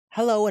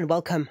Hello and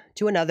welcome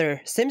to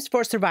another Sims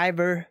 4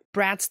 Survivor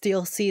Brad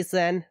Steel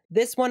season.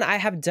 This one I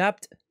have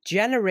dubbed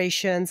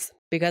Generations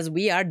because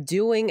we are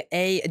doing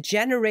a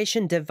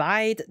generation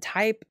divide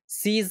type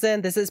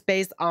season. This is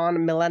based on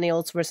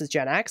Millennials versus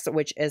Gen X,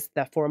 which is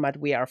the format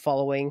we are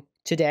following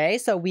today.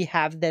 So we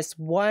have this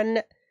one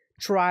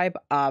tribe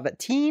of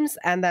teens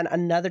and then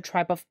another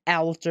tribe of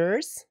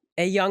elders.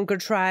 A younger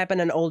tribe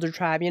and an older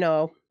tribe,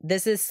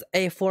 this is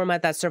a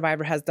format that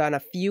Survivor has done a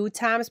few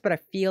times, but I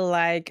feel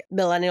like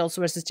Millennials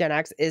versus Gen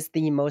X is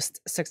the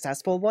most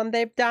successful one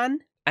they've done.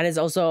 And it's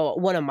also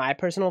one of my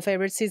personal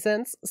favorite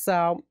seasons.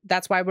 So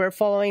that's why we're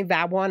following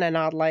that one and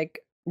not like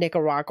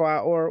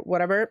Nicaragua or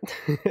whatever.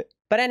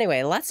 But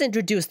anyway, let's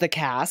introduce the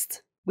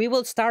cast. We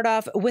will start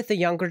off with the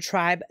younger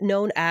tribe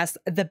known as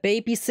the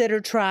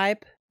Babysitter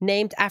Tribe,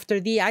 named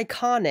after the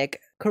iconic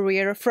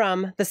career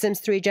from The Sims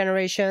 3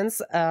 Generations.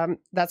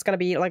 That's going to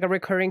be like a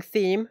recurring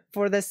theme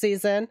for this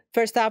season.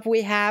 First up,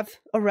 we have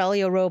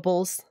Aurelio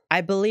Robles.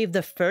 I believe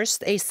the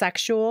first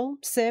asexual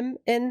Sim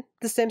in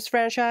the Sims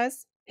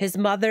franchise. His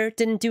mother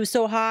didn't do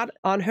so hot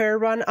on her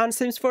run on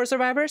Sims 4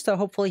 Survivor, so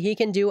hopefully he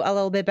can do a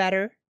little bit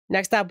better.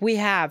 Next up, we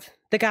have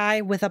the guy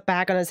with a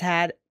bag on his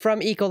head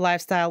from Eco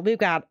Lifestyle. We've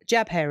got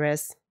Jeb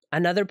Harris.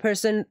 Another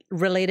person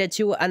related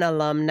to an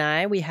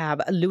alumni. We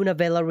have Luna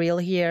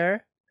Villarreal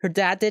here. Her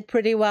dad did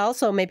pretty well,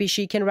 so maybe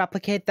she can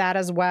replicate that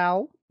as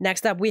well.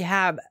 Next up, we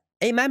have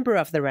a member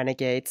of the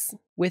Renegades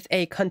with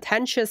a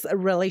contentious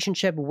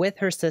relationship with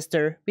her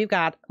sister. We've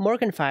got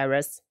Morgan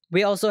Fires.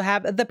 We also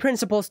have the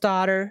principal's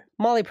daughter.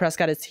 Molly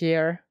Prescott is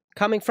here.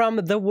 Coming from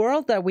the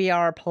world that we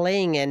are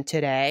playing in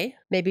today.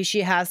 Maybe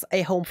she has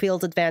a home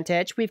field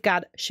advantage. We've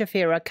got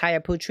Shafira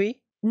Kayaputri.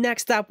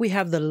 Next up, we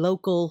have the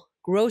local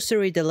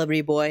grocery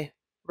delivery boy,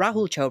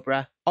 Rahul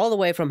Chopra, all the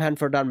way from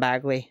Hanford on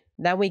Bagley.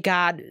 Then we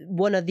got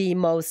one of the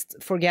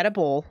most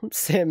forgettable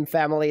Sim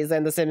families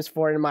in The Sims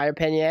 4, in my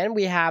opinion.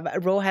 We have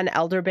Rohan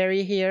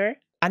Elderberry here.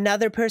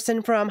 Another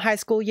person from high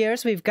school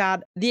years. We've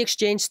got the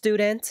exchange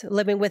student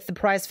living with the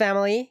Price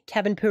family,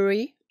 Kevin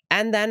Puri.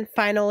 And then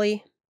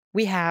finally,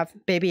 we have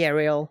Baby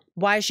Ariel.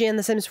 Why is she in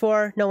The Sims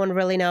 4? No one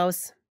really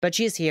knows, but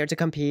she's here to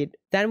compete.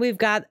 Then we've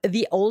got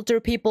the Older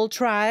People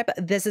Tribe.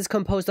 This is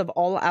composed of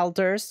all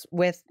elders,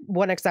 with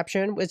one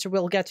exception, which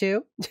we'll get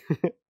to.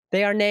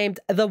 They are named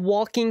the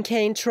Walking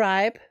Cane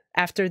Tribe,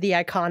 after the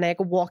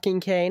iconic walking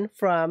cane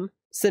from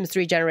Sims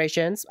 3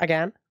 Generations,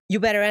 again.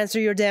 You better answer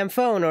your damn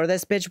phone or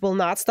this bitch will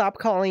not stop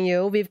calling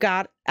you. We've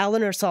got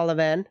Eleanor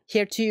Sullivan,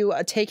 here to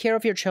take care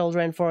of your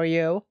children for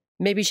you.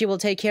 Maybe she will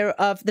take care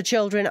of the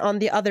children on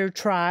the other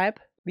tribe.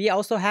 We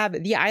also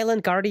have the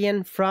Island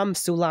Guardian from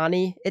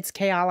Sulani. It's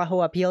Keala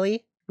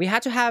Hoapili. We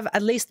had to have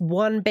at least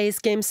one base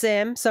game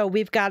sim, so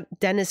we've got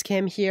Dennis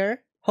Kim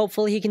here.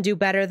 Hopefully he can do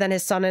better than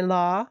his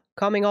son-in-law.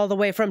 Coming all the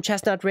way from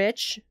Chestnut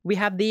Ridge, we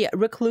have the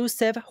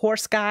reclusive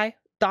horse guy,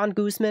 Don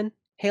Guzman.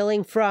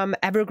 Hailing from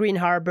Evergreen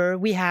Harbor,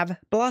 we have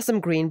Blossom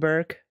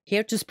Greenberg,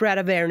 here to spread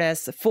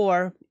awareness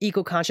for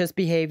eco-conscious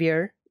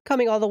behavior.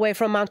 Coming all the way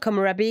from Mount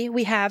Komorebi,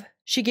 we have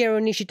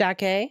Shigeru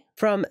Nishitake.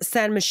 From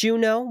San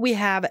Mishuno, we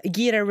have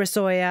Gira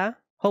Risoya.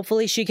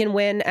 Hopefully she can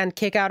win and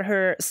kick out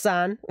her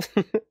son.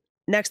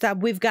 Next up,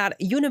 we've got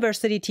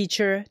university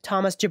teacher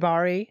Thomas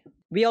Jabari.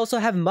 We also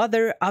have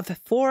mother of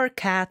 4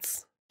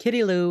 cats.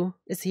 Kitty Lou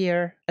is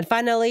here. And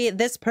finally,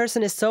 this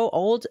person is so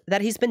old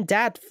that he's been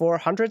dead for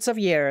hundreds of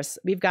years.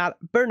 We've got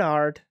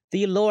Bernard,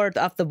 the lord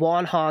of the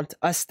Wanhaunt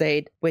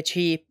estate, which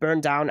he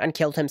burned down and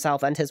killed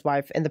himself and his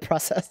wife in the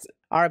process.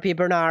 R.I.P.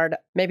 Bernard.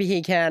 Maybe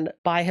he can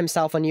buy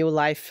himself a new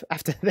life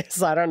after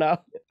this, I don't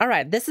know. All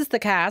right, this is the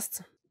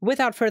cast.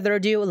 Without further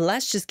ado,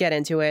 let's just get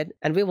into it.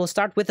 And we will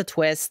start with a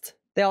twist.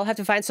 They all have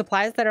to find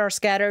supplies that are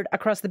scattered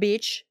across the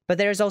beach, but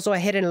there's also a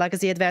hidden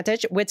legacy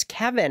advantage, which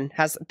Kevin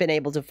has been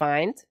able to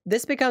find.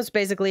 This becomes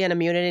basically an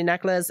immunity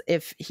necklace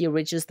if he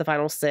reaches the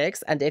final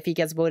 6, and if he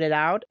gets voted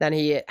out, then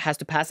he has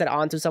to pass it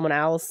on to someone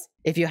else.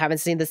 If you haven't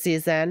seen the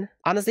season,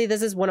 honestly,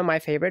 this is one of my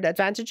favorite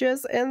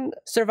advantages in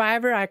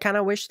Survivor. I kind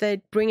of wish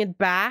they'd bring it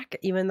back,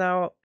 even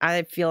though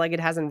I feel like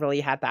it hasn't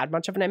really had that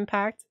much of an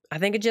impact. I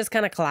think it just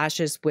kind of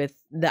clashes with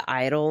the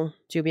idol,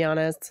 to be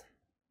honest.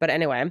 But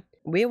anyway,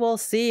 we will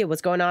see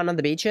what's going on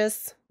the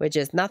beaches, which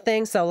is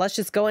nothing, so let's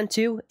just go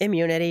into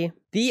immunity.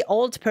 The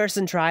Old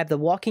Person Tribe, the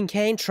Walking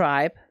Cane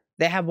Tribe,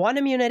 they have 1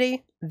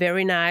 immunity.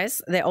 Very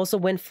nice. They also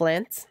win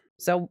Flint.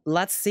 So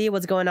let's see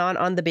what's going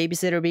on the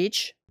Babysitter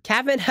Beach.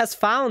 Kevin has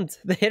found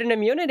the hidden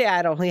immunity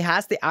idol. He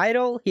has the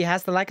idol, he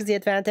has the legacy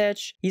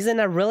advantage. He's in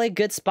a really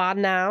good spot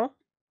now,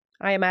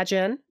 I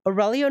imagine.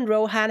 Aurelio and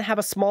Rohan have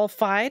a small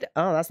fight.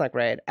 Oh, that's not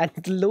great. And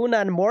Luna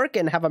and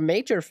Morgan have a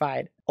major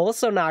fight.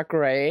 Also not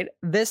great.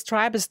 This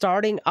tribe is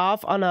starting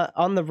off on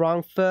the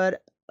wrong foot.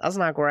 That's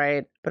not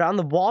great. But on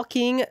the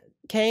Walking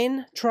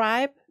Cane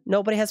Tribe,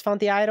 nobody has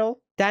found the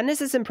idol.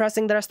 Dennis is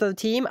impressing the rest of the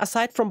team,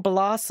 aside from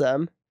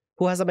Blossom,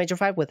 who has a major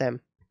fight with him.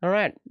 All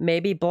right,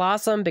 maybe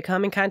Blossom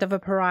becoming kind of a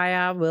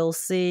pariah. We'll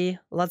see.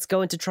 Let's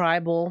go into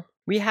tribal.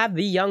 We have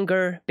the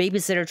younger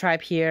Babysitter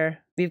Tribe here.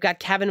 We've got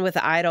Kevin with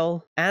the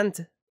idol,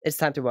 and it's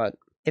time to vote.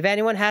 If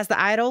anyone has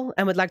the idol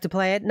and would like to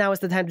play it, now is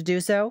the time to do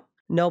so.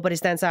 Nobody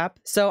stands up,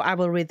 so I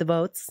will read the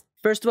votes.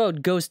 First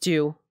vote goes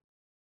to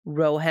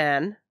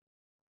Rohan.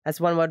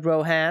 That's 1 vote,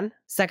 Rohan.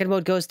 Second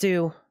vote goes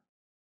to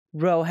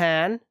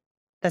Rohan.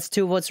 That's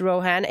 2 votes,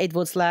 Rohan. 8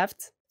 votes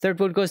left. Third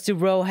vote goes to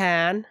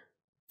Rohan.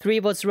 3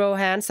 votes,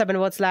 Rohan. 7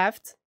 votes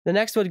left. The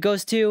next vote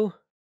goes to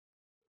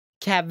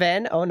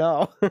Kevin. Oh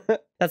no.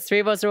 That's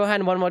 3 votes,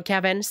 Rohan. 1 vote,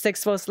 Kevin.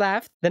 6 votes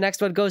left. The next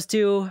vote goes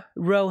to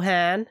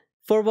Rohan.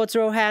 4 votes,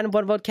 Rohan.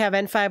 1 vote,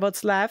 Kevin. 5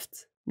 votes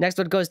left. Next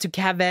vote goes to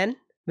Kevin.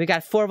 We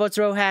got 4 votes,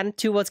 Rohan.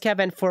 2 votes,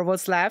 Kevin. 4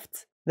 votes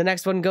left. The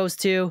next one goes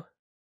to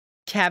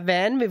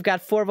Kevin. We've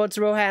got 4 votes,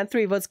 Rohan.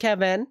 3 votes,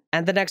 Kevin.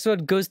 And the next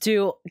vote goes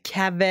to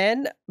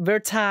Kevin. We're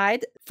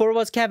tied. 4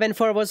 votes, Kevin.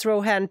 4 votes,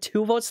 Rohan.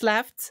 2 votes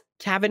left.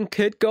 Kevin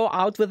could go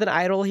out with an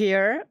idol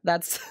here.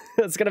 That's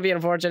gonna be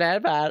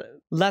unfortunate, but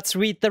let's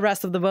read the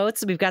rest of the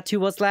votes. We've got 2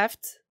 votes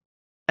left.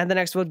 And the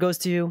next vote goes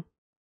to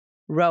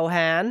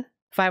Rohan.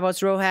 5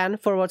 votes, Rohan.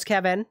 4 votes,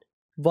 Kevin.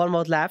 1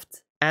 vote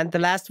left. And the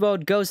last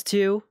vote goes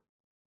to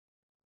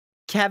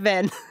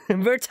Kevin.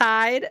 We're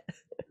tied.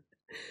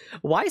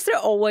 Why is there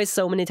always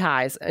so many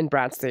ties in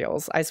Brad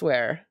Steals? I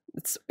swear.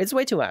 It's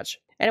way too much.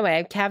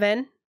 Anyway,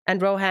 Kevin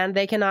and Rohan,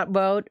 they cannot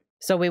vote,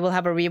 so we will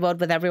have a revote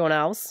with everyone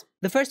else.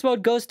 The first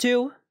vote goes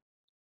to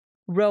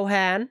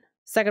Rohan.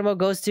 Second vote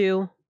goes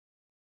to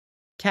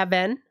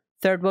Kevin.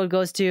 Third vote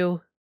goes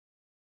to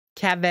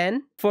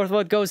Kevin. Fourth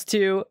vote goes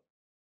to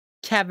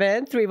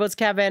Kevin. 3 votes,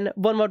 Kevin.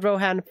 1 vote,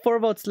 Rohan. 4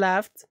 votes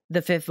left.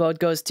 The fifth vote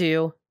goes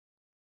to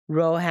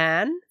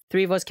Rohan.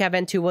 3 votes,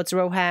 Kevin. 2 votes,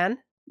 Rohan.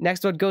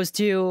 Next vote goes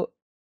to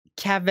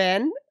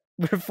Kevin.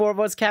 4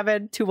 votes,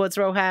 Kevin. 2 votes,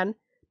 Rohan.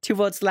 2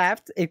 votes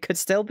left. It could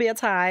still be a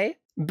tie,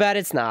 but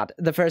it's not.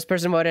 The first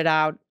person voted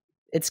out.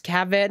 It's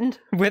Kevin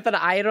with an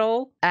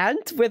idol and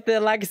with the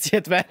legacy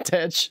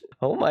advantage.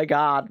 Oh my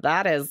god,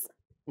 that is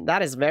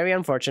very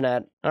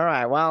unfortunate. All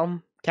right,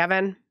 well,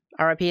 Kevin,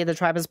 RIP, the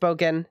tribe has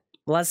spoken.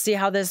 Let's see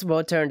how this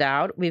vote turned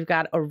out. We've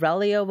got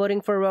Aurelio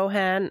voting for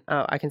Rohan.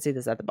 Oh, I can see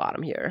this at the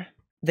bottom here.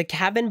 The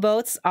Kevin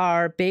votes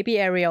are Baby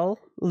Ariel,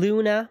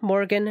 Luna,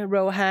 Morgan,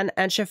 Rohan,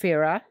 and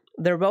Shafira.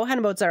 The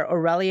Rohan votes are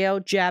Aurelio,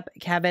 Jeb,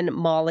 Kevin,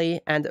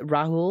 Molly, and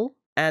Rahul.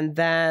 And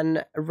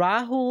then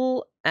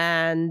Rahul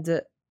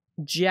and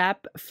Jeb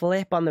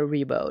flip on the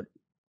revote.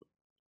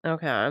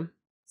 Okay.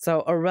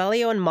 So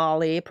Aurelio and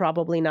Molly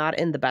probably not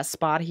in the best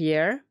spot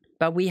here.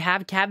 But we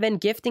have Kevin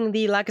gifting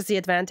the legacy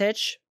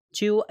advantage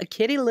to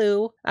Kitty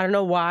Lou. I don't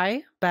know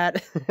why,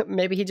 but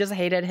maybe he just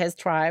hated his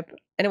tribe.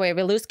 Anyway,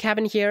 we lose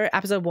Kevin here,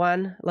 episode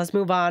 1. Let's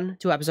move on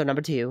to episode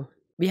number 2.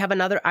 We have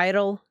another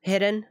idol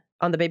hidden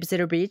on the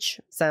Babysitter Beach,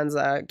 since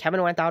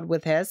Kevin went out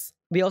with his.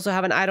 We also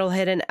have an idol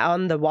hidden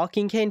on the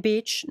Walking Cane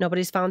Beach.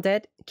 Nobody's found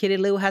it. Kitty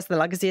Lou has the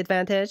legacy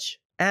advantage.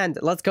 And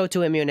let's go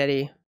to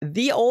immunity.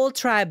 The old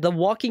tribe, the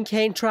Walking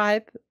Cane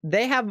tribe,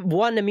 they have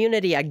won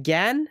immunity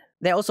again.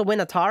 They also win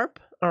a tarp.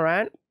 All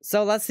right.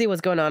 So let's see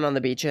what's going on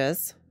the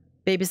beaches.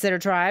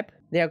 Babysitter tribe.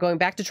 They are going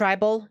back to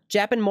tribal.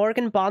 Jeb and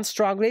Morgan bond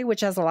strongly,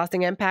 which has a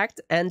lasting impact.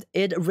 And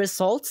it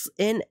results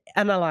in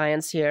an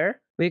alliance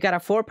here. We got a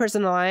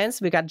 4-person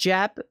alliance. We got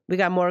Jeb, we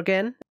got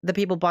Morgan, the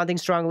people bonding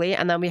strongly,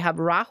 and then we have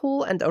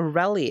Rahul and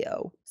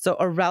Aurelio. So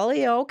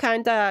Aurelio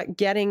kind of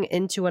getting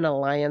into an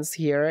alliance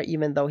here,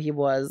 even though he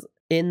was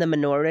in the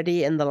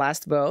minority in the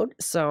last vote.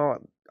 So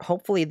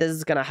hopefully this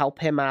is going to help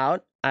him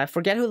out. I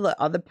forget who the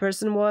other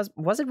person was.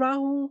 Was it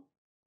Rahul?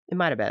 It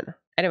might have been.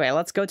 Anyway,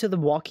 let's go to the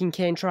Walking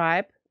Cane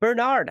tribe.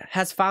 Bernard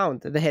has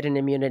found the hidden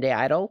immunity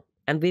idol.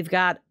 And we've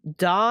got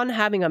Dawn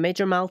having a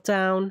major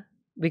meltdown.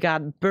 We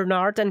got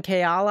Bernard and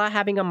Kayala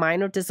having a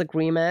minor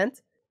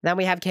disagreement. Then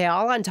we have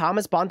Kayala and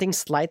Thomas bonding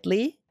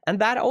slightly. And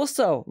that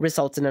also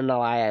results in an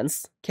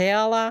alliance.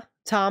 Kayala,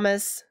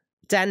 Thomas,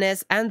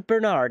 Dennis, and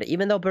Bernard.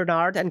 Even though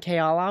Bernard and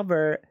Kayala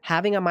were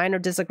having a minor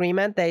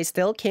disagreement, they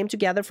still came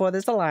together for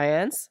this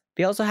alliance.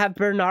 We also have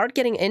Bernard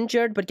getting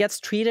injured but gets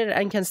treated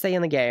and can stay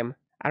in the game.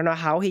 I don't know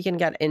how he can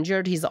get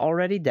injured. He's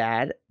already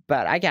dead.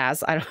 But I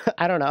guess.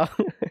 I don't know.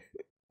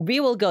 We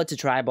will go to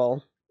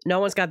tribal. No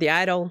one's got the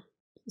idol.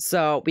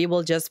 So we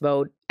will just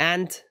vote.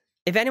 And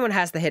if anyone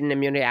has the hidden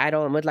immunity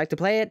idol and would like to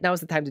play it,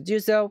 now's the time to do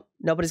so.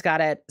 Nobody's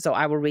got it, so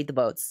I will read the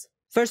votes.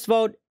 First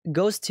vote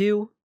goes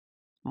to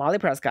Molly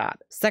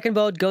Prescott. Second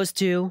vote goes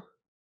to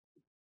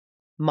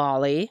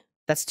Molly.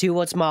 That's 2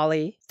 votes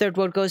Molly. Third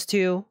vote goes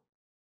to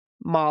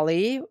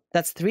Molly.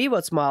 That's 3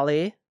 votes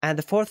Molly. And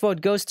the fourth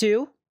vote goes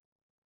to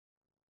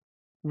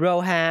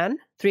Rohan.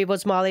 3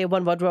 votes Molly,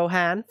 1 vote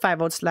Rohan. 5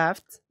 votes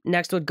left.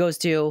 Next vote goes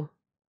to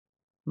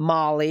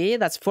Molly.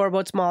 That's 4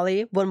 votes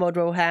Molly, 1 vote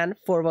Rohan,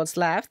 4 votes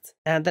left.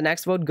 And the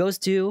next vote goes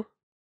to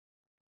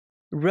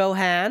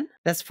Rohan.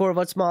 That's 4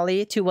 votes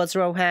Molly, 2 votes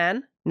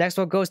Rohan. Next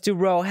vote goes to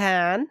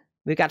Rohan.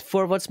 We got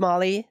 4 votes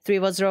Molly, 3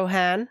 votes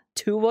Rohan,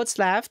 2 votes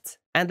left.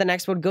 And the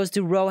next vote goes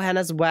to Rohan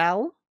as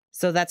well.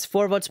 So that's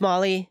 4 votes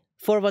Molly,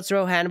 4 votes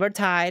Rohan. We're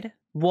tied.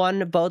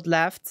 1 vote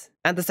left.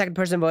 And the second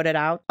person voted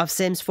out of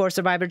Sims 4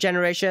 Survivor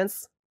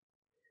Generations.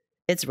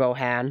 It's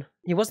Rohan.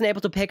 He wasn't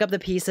able to pick up the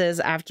pieces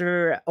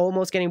after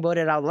almost getting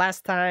voted out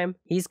last time.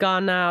 He's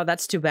gone now.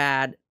 That's too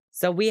bad.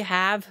 So we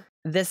have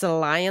this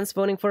alliance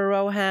voting for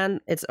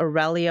Rohan. It's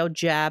Aurelio,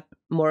 Jeb,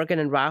 Morgan,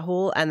 and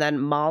Rahul. And then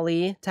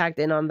Molly tagged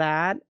in on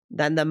that.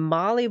 Then the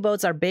Molly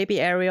votes are Baby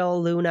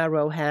Ariel, Luna,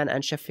 Rohan,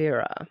 and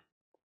Shafira.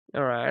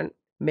 All right.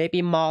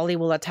 Maybe Molly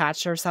will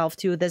attach herself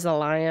to this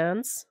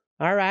alliance.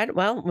 All right,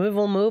 well, we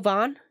will move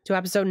on to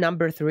episode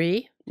number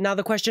 3. Now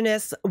the question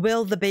is,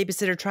 will the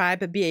Babysitter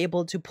Tribe be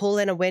able to pull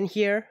in a win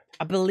here?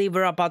 I believe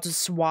we're about to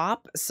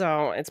swap,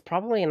 so it's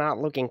probably not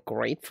looking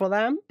great for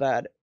them.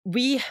 But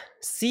we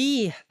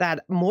see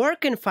that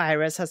Morgan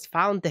Virus has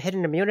found the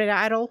hidden immunity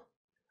idol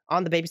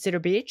on the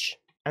Babysitter Beach.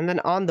 And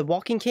then on the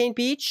Walking Cane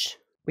Beach,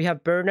 we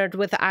have Bernard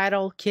with the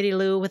idol, Kitty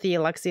Lou with the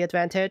Alexi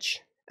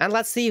advantage. And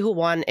let's see who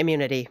won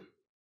immunity.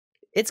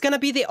 It's gonna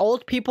be the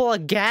old people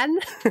again.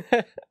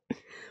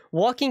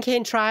 Walking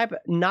Cane Tribe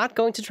not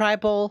going to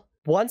tribal.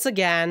 Once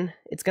again,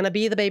 it's gonna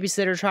be the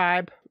Babysitter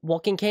Tribe.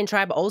 Walking Cane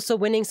Tribe also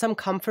winning some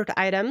comfort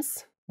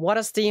items. What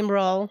a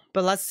steamroll.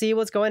 But let's see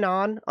what's going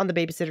on the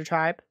Babysitter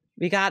Tribe.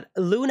 We got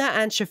Luna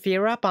and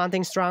Shafira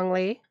bonding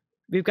strongly.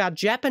 We've got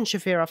Jep and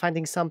Shafira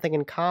finding something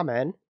in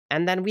common.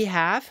 And then we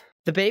have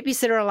the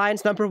Babysitter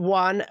Alliance number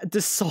 1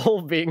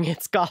 dissolving.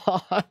 It's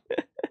gone.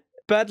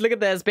 But look at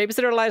this,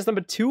 Babysitter Alliance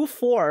number 2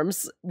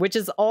 forms, which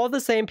is all the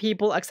same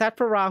people except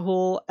for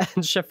Rahul,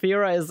 and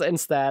Shafira is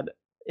instead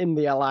in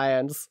the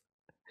alliance.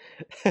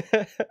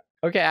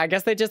 Okay, I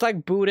guess they just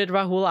like booted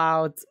Rahul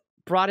out,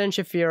 brought in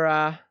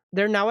Shafira.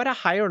 They're now at a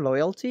higher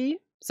loyalty,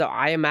 so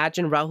I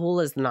imagine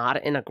Rahul is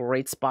not in a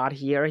great spot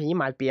here. He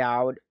might be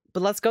out.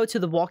 But let's go to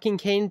the Walking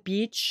Cane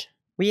Beach.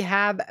 We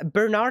have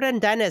Bernard and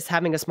Dennis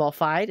having a small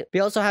fight. We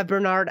also have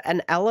Bernard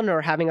and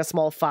Eleanor having a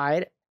small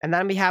fight. And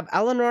then we have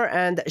Eleanor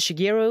and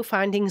Shigeru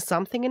finding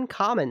something in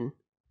common.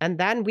 And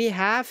then we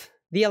have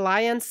the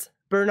Alliance,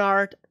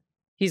 Bernard.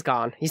 He's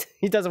gone.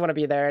 He doesn't want to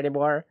be there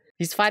anymore.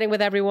 He's fighting with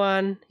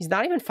everyone. He's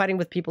not even fighting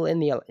with people in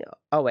the...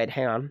 Oh, wait,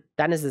 hang on.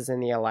 Dennis is in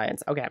the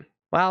Alliance. Okay.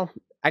 Well,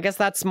 I guess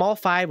that small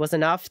fight was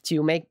enough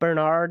to make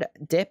Bernard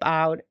dip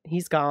out.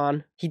 He's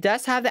gone. He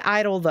does have the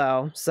idol,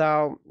 though,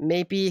 so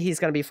maybe he's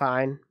going to be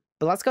fine.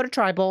 But let's go to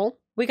Tribal.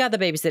 We got the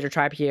Babysitter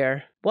Tribe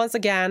here. Once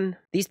again,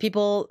 these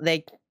people,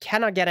 they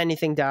cannot get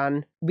anything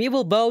done. We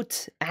will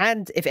vote,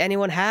 and if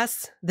anyone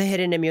has the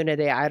hidden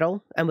immunity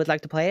idol and would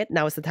like to play it,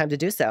 now is the time to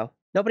do so.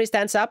 Nobody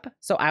stands up,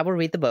 so I will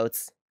read the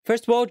votes.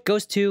 First vote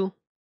goes to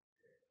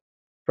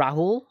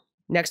Rahul.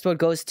 Next vote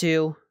goes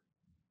to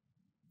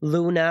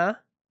Luna.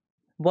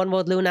 1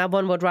 vote Luna,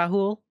 1 vote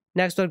Rahul.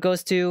 Next vote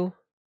goes to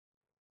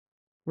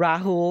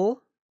Rahul.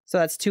 So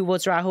that's 2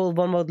 votes Rahul,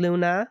 1 vote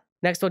Luna.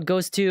 Next vote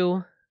goes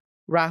to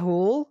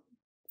Rahul.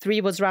 3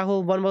 votes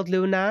Rahul, 1 vote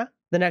Luna.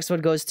 The next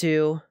one goes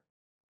to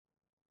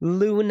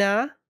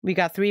Luna. We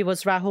got 3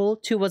 votes Rahul,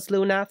 2 votes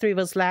Luna, 3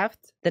 votes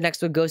left. The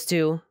next one goes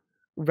to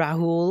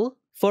Rahul.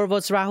 4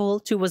 votes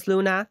Rahul, 2 votes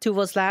Luna, 2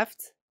 votes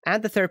left.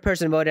 And the third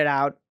person voted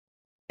out.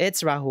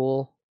 It's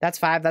Rahul. That's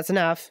 5, that's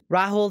enough.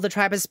 Rahul, the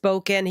tribe has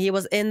spoken. He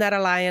was in that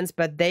alliance,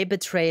 but they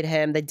betrayed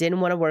him. They didn't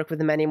want to work with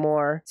him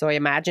anymore. So I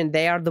imagine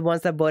they are the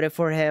ones that voted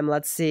for him.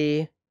 Let's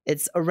see.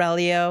 It's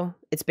Aurelio,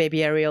 it's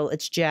Baby Ariel,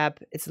 it's Jeb,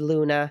 it's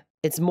Luna.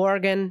 It's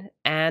Morgan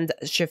and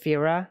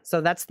Shafira. So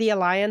that's the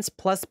alliance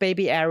plus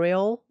Baby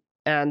Ariel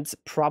and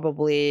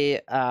probably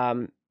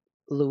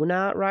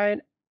Luna, right?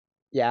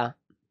 Yeah.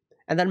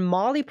 And then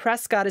Molly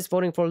Prescott is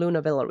voting for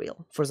Luna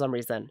Villarreal for some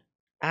reason.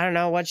 I don't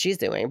know what she's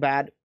doing,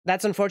 but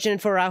that's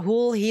unfortunate for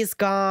Rahul. He's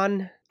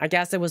gone. I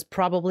guess it was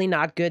probably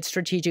not good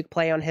strategic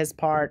play on his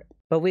part.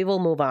 But we will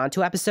move on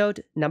to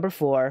episode number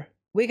 4.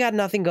 We got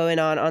nothing going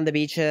on the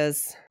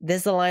beaches.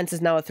 This alliance is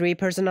now a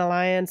 3-person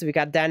alliance. We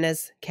got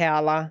Dennis,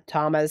 Keala,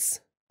 Thomas.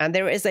 And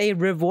there is a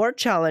reward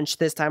challenge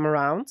this time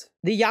around.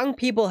 The young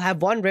people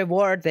have one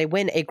reward. They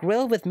win a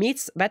grill with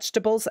meats,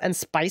 vegetables, and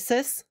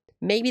spices.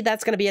 Maybe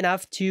that's going to be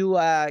enough to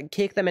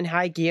kick them in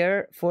high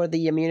gear for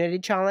the immunity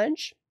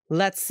challenge.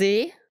 Let's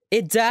see.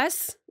 It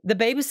does. The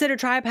Babysitter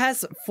Tribe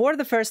has, for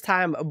the first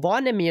time,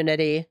 won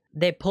immunity.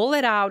 They pull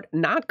it out,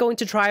 not going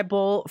to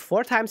tribal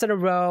 4 times in a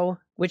row,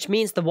 which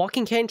means the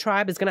Walking Cane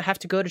Tribe is going to have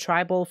to go to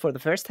tribal for the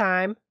first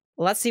time.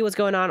 Let's see what's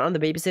going on the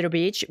Babysitter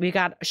Beach. We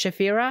got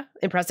Shafira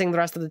impressing the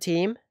rest of the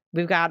team.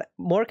 We've got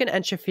Morgan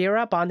and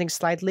Shafira bonding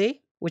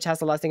slightly, which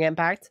has a lasting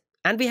impact.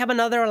 And we have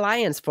another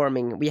alliance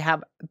forming. We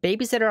have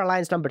Babysitter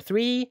Alliance number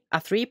 3, a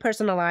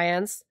 3-person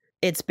alliance.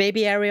 It's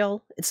Baby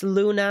Ariel, it's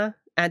Luna,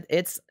 and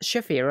it's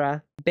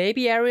Shafira.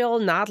 Baby Ariel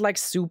not like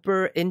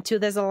super into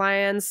this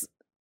alliance,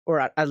 or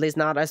at least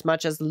not as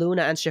much as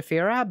Luna and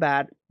Shafira,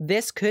 but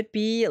this could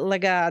be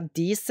like a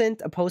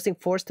decent opposing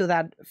force to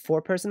that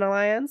 4-person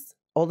alliance.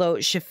 Although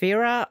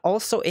Shafira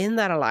also in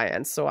that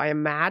alliance, so I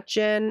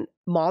imagine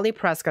Molly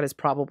Prescott is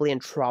probably in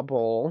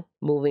trouble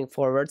moving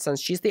forward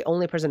since she's the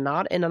only person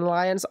not in an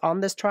alliance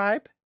on this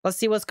tribe. Let's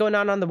see what's going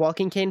on the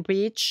Walking Cane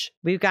Beach.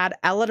 We've got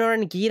Eleanor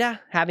and Gita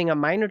having a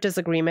minor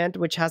disagreement,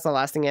 which has a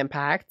lasting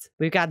impact.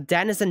 We've got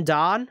Dennis and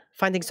Dawn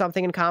finding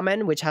something in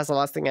common, which has a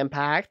lasting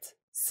impact.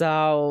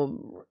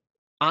 So,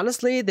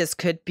 honestly, this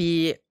could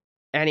be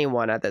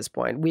anyone at this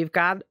point. We've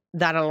got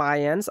that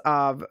alliance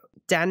of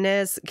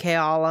Dennis,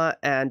 Keala,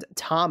 and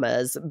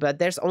Thomas, but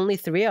there's only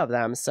 3 of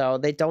them, so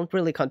they don't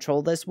really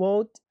control this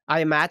vote. I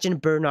imagine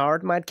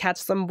Bernard might catch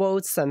some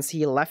votes since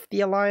he left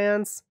the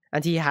alliance,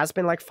 and he has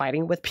been like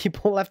fighting with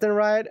people left and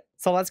right.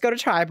 So let's go to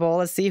tribal.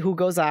 Let's see who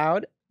goes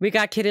out. We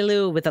got Kitty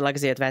Lou with the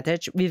legacy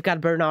advantage. We've got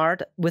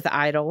Bernard with the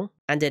idol,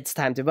 and it's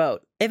time to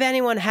vote. If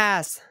anyone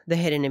has the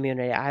hidden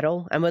immunity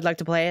idol and would like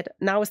to play it,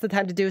 now is the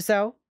time to do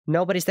so.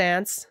 Nobody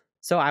stands,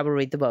 so I will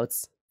read the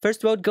votes.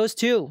 First vote goes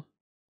to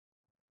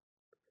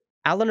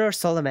Eleanor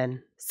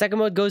Sullivan. Second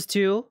vote goes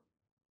to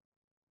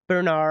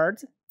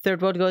Bernard. Third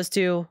vote goes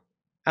to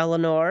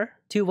Eleanor.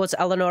 2 votes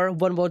Eleanor,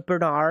 1 vote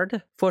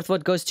Bernard. Fourth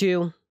vote goes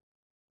to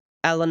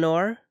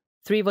Eleanor.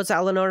 3 votes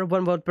Eleanor,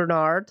 1 vote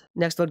Bernard.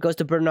 Next vote goes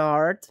to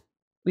Bernard.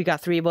 We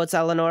got 3 votes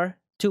Eleanor,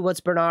 2 votes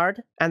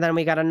Bernard. And then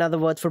we got another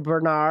vote for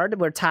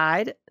Bernard. We're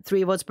tied.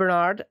 3 votes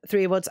Bernard,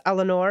 3 votes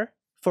Eleanor,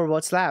 4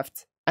 votes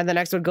left. And the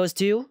next one goes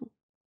to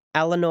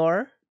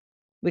Eleanor.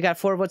 We got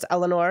 4 votes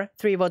Eleanor,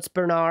 3 votes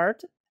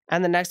Bernard.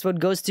 And the next vote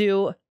goes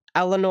to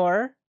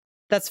Eleanor.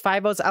 That's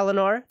 5 votes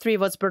Eleanor, 3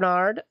 votes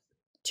Bernard,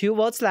 2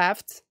 votes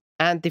left.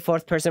 And the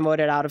 4th person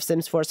voted out of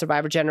Sims 4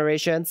 Survivor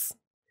Generations.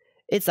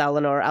 It's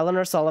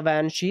Eleanor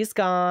Sullivan. She's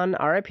gone.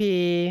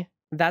 RIP.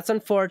 That's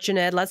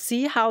unfortunate. Let's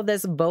see how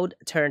this vote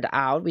turned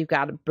out. We've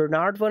got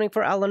Bernard voting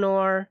for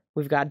Eleanor.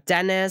 We've got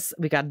Dennis.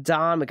 We got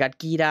Don. We got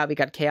Gita. We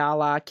got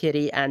Keala,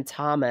 Kitty, and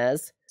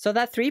Thomas. So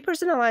that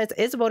 3-person alliance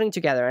is voting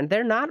together, and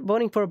they're not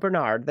voting for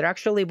Bernard. They're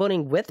actually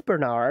voting with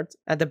Bernard.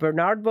 And the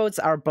Bernard votes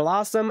are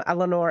Blossom,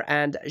 Eleanor,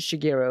 and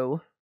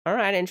Shigeru. All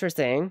right,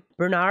 interesting.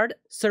 Bernard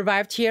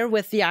survived here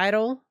with the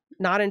idol.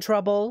 Not in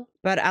trouble.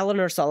 But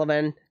Eleanor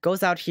Sullivan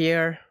goes out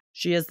here.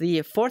 She is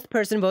the 4th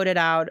person voted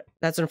out.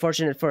 That's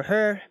unfortunate for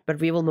her, but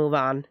we will move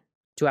on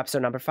to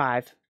episode number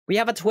 5. We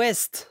have a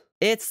twist.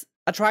 It's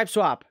a tribe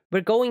swap.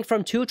 We're going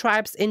from 2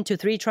 tribes into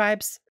 3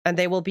 tribes, and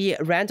they will be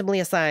randomly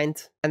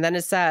assigned. And then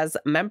it says,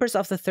 members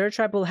of the 3rd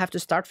tribe will have to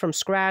start from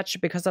scratch.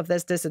 Because of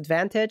this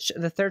disadvantage,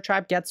 the 3rd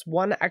tribe gets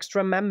 1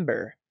 extra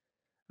member.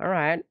 All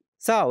right.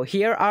 So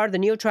here are the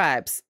new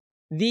tribes.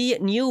 The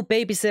new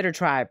babysitter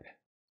tribe.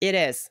 It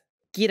is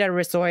Gita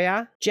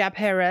Risoya, Jeb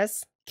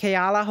Harris,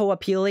 Keala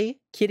Hoapili,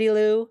 Kitty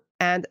Lou,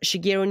 and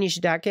Shigeru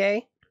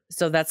Nishidake.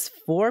 So that's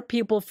 4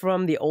 people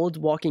from the old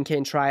Walking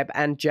Cane tribe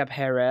and Jeb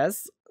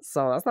Harris.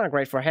 So that's not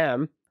great for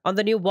him. On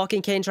the new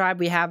Walking Cane tribe,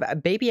 we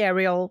have Baby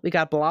Ariel, we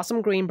got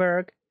Blossom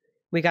Greenberg,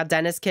 we got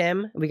Dennis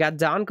Kim, we got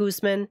Don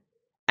Guzman,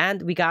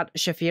 and we got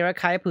Shafira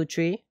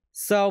Kayaputri.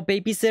 So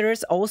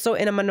babysitters also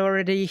in a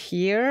minority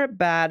here,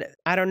 but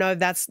I don't know if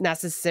that's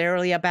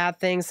necessarily a bad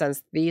thing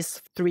since these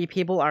 3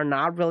 people are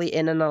not really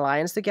in an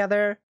alliance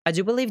together. I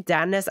do believe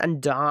Dennis and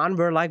Don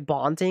were like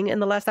bonding in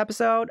the last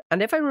episode.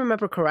 And if I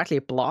remember correctly,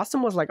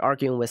 Blossom was like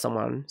arguing with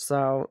someone.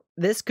 So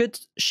this could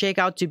shake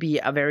out to be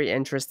a very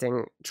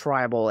interesting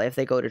tribal if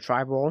they go to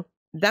tribal.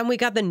 Then we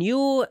got the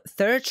new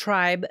 3rd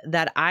tribe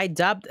that I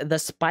dubbed the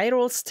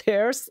Spiral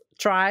Stairs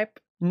tribe.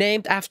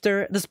 Named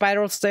after the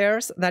spiral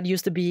stairs that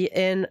used to be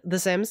in The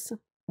Sims,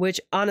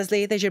 which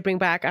honestly they should bring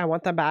back. I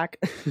want them back.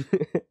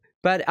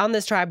 But on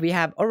this tribe, we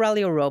have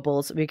Aurelio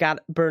Robles, we got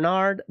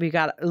Bernard, we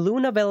got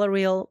Luna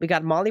Villarreal, we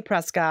got Molly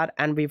Prescott,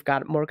 and we've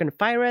got Morgan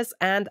Fires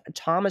and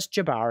Thomas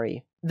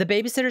Jabari. The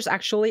babysitter's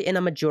actually in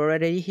a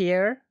majority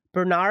here.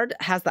 Bernard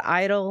has the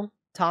idol.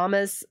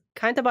 Thomas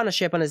kind of on a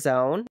ship on his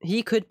own.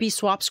 He could be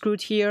swap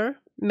screwed here,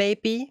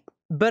 maybe.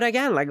 But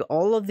again, like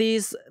all of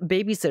these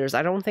babysitters,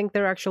 I don't think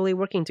they're actually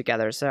working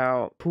together.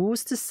 So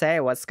who's to say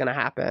what's going to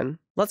happen?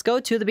 Let's go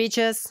to the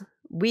beaches.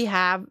 We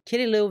have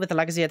Kitty Lou with the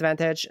legacy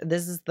advantage.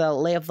 This is the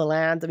lay of the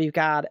land. We've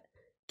got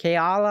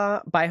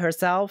Keala by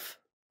herself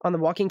on the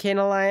Walking Cane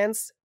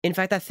Alliance. In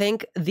fact, I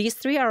think these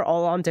 3 are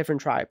all on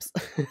different tribes.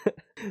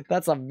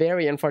 That's a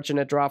very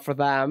unfortunate draw for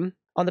them.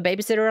 On the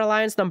Babysitter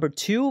Alliance number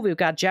 2, we've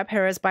got Jeb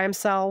Harris by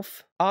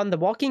himself. On the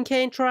Walking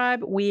Cane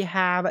tribe, we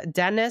have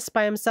Dennis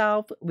by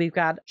himself. We've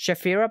got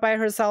Shafira by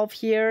herself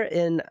here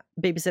in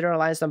Babysitter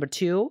Alliance number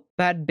 2.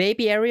 But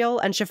Baby Ariel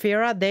and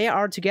Shafira, they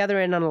are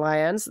together in an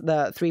alliance,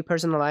 the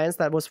 3-person alliance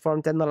that was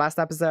formed in the last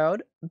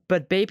episode.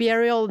 But Baby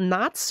Ariel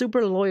not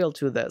super loyal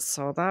to this,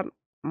 so that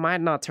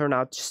might not turn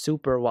out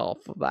super well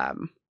for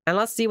them. And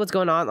let's see what's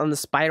going on the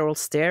Spiral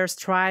Stairs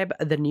tribe,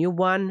 the new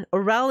one.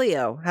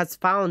 Aurelio has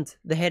found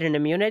the hidden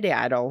immunity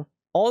idol.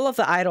 All of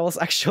the idols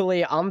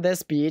actually on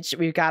this beach.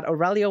 We've got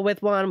Aurelio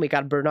with one, we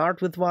got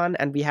Bernard with one,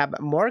 and we have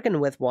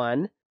Morgan with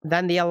one.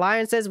 Then the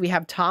alliances, we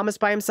have Thomas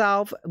by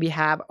himself, we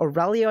have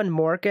Aurelio and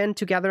Morgan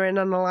together in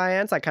an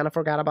alliance. I kind of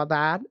forgot about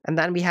that. And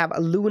then we have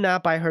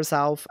Luna by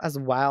herself as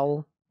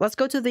well. Let's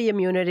go to the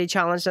immunity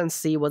challenge and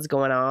see what's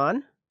going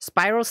on.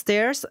 Spiral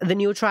Stairs, the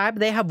new tribe,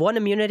 they have 1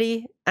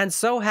 immunity, and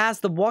so has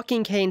the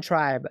Walking Cane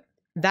tribe.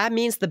 That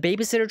means the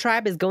Babysitter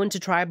tribe is going to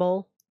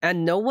tribal,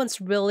 and no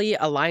one's really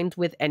aligned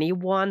with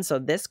anyone, so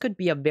this could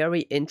be a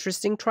very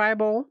interesting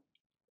tribal.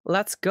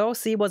 Let's go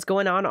see what's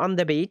going on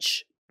the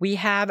beach. We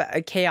have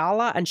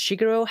Keala and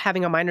Shigeru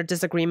having a minor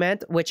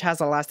disagreement, which has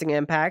a lasting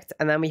impact,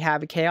 and then we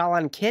have Keala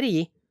and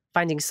Kitty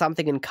finding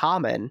something in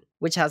common,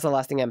 which has a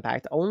lasting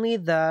impact. Only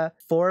the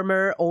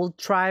former old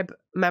tribe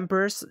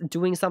members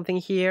doing something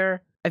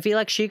here. I feel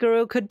like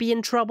Shigeru could be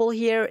in trouble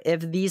here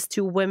if these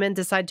two women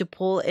decide to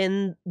pull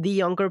in the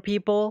younger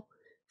people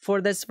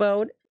for this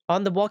vote.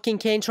 On the Walking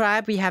Cane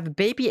tribe, we have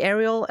Baby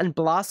Ariel and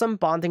Blossom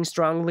bonding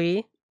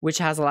strongly, which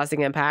has a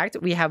lasting impact.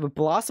 We have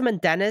Blossom and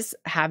Dennis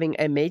having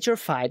a major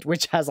fight,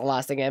 which has a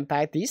lasting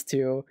impact. These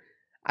two,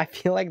 I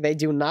feel like they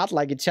do not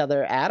like each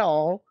other at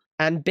all.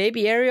 And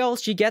Baby Ariel,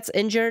 she gets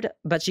injured,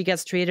 but she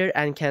gets treated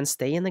and can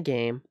stay in the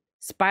game.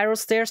 Spiral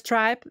Stairs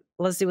tribe,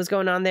 let's see what's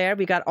going on there.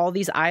 We got all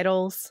these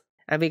idols.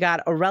 And we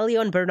got Aurelio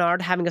and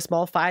Bernard having a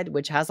small fight,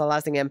 which has a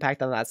lasting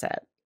impact on that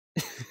set.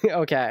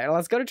 Okay,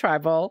 let's go to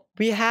tribal.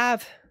 We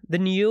have the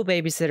new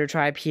babysitter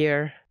tribe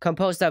here,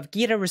 composed of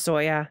Gira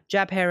Risoya,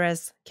 Jeb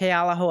Harris,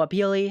 Keala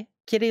Hoapili,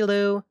 Kitty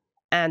Lou,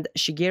 and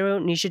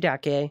Shigeru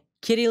Nishidake.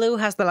 Kitty Lou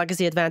has the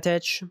legacy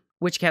advantage,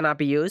 which cannot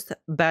be used,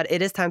 but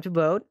it is time to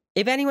vote.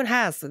 If anyone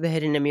has the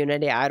hidden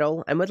immunity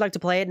idol and would like to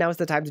play it, now is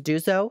the time to do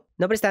so.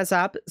 Nobody stands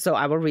up, so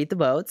I will read the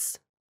votes.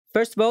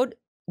 First vote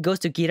goes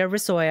to Gira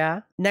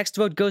Risoya. Next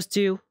vote goes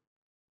to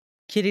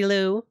Kitty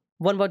Lou.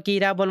 1 vote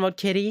Gira, 1 vote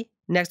Kitty.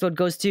 Next vote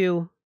goes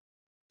to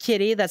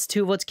Kitty. That's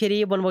 2 votes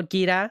Kitty, 1 vote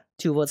Gira.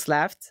 2 votes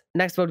left.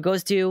 Next vote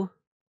goes to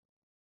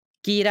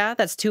Gira.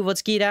 That's 2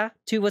 votes Gira,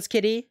 2 votes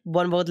Kitty,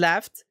 1 vote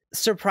left.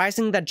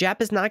 Surprising that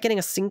Jep is not getting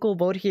a single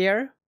vote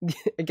here.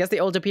 I guess the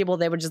older people,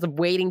 they were just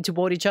waiting to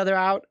vote each other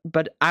out.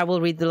 But I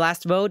will read the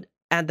last vote.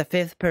 And the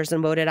 5th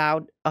person voted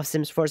out of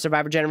Sims 4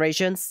 Survivor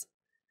Generations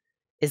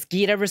is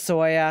Gira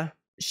Risoya.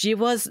 She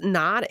was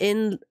not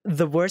in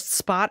the worst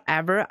spot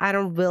ever. I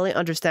don't really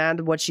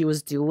understand what she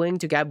was doing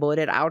to get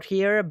voted out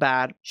here,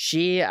 but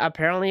she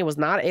apparently was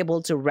not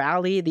able to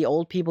rally the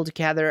old people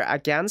together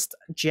against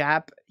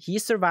Jep. He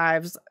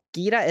survives.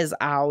 Gira is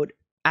out.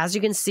 As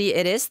you can see,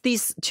 it is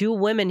these two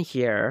women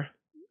here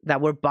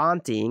that were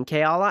bonding,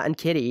 Keala and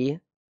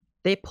Kitty.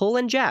 They pull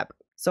in Jep.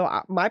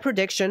 So my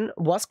prediction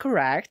was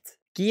correct.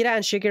 Gira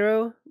and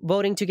Shigeru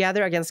voting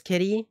together against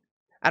Kitty.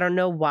 I don't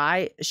know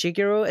why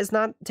Shigeru is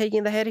not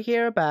taking the hit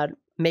here, but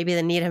maybe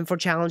they need him for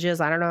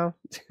challenges. I don't know.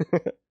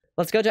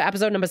 Let's go to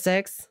episode number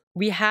 6.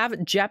 We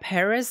have Jeb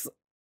Harris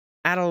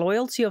at a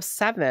loyalty of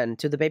 7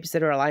 to the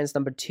Babysitter Alliance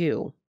number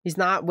 2. He's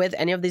not with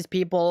any of these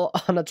people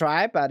on the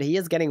tribe, but he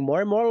is getting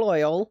more and more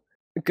loyal.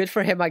 Good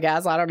for him, I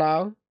guess. I don't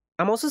know.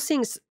 I'm also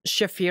seeing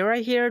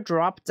Shafira here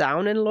drop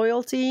down in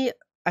loyalty.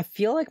 I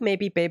feel like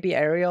maybe Baby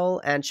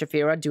Ariel and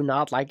Shafira do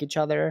not like each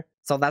other.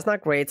 So that's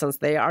not great since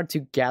they are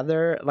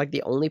together, like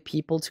the only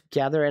people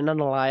together in an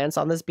alliance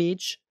on this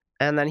beach.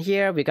 And then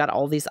here we got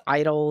all these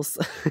idols.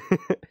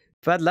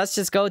 But let's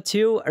just go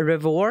to a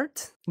reward.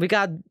 We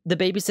got the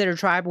Babysitter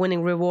tribe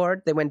winning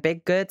reward. They win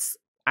baked goods,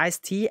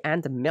 iced tea,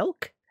 and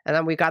milk. And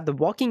then we got the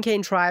Walking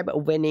Cane tribe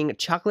winning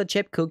chocolate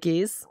chip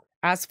cookies.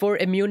 As for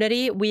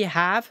immunity, we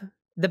have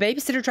the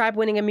Babysitter tribe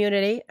winning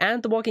immunity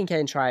and the Walking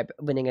Cane tribe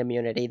winning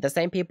immunity. The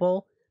same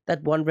people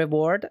that won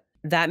reward.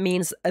 That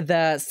means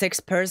the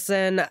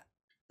 6-person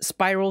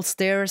Spiral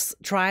Stairs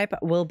tribe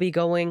will be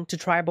going to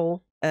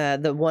tribal,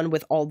 the one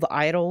with all the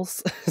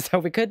idols. So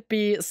we could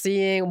be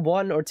seeing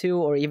 1 or 2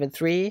 or even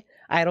 3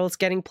 idols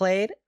getting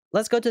played.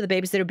 Let's go to the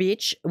Babysitter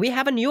Beach. We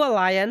have a new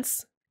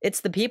alliance.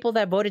 It's the people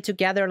that voted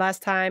together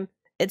last time.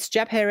 It's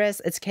Jeb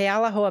Harris, it's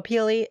Keala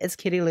Hoapili, it's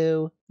Kitty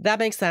Lou. That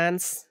makes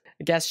sense.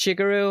 I guess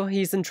Shigeru,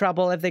 he's in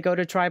trouble if they go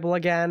to tribal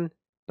again.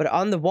 But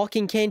on the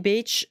Walking Cane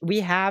Beach,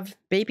 we have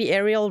Baby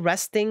Ariel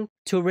resting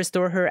to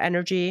restore her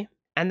energy.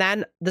 And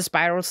then the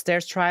Spiral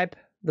Stairs tribe,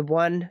 the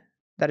one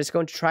that is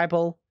going to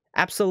tribal.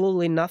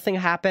 Absolutely nothing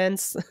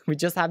happens. We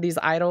just have these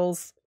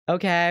idols.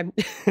 Okay,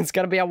 it's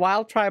gonna be a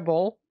wild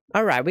tribal.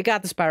 Alright, we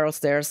got the Spiral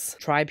Stairs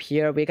tribe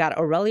here. We got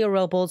Aurelio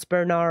Robles,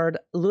 Bernard,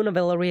 Luna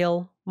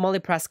Villarreal, Molly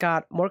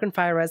Prescott, Morgan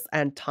Fires,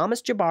 and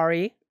Thomas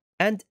Jabari.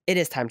 And it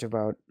is time to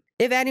vote.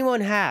 If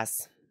anyone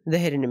has the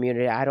hidden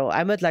immunity idol,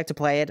 I would like to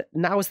play it.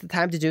 Now is the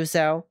time to do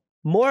so.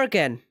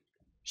 Morgan!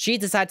 She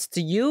decides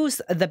to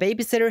use the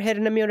Babysitter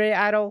hidden immunity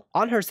idol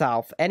on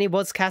herself. Any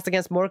votes cast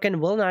against Morgan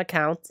will not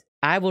count.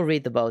 I will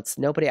read the votes.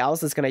 Nobody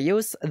else is going to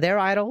use their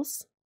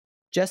idols.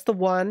 Just the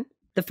one.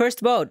 The first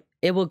vote,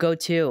 it will go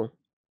to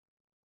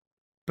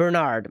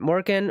Bernard.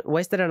 Morgan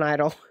wasted an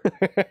idol.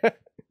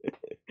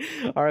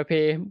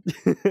 RIP.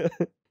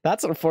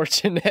 That's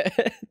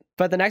unfortunate.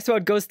 But the next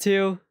vote goes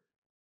to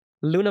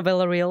Luna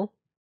Villarreal.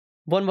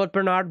 1 vote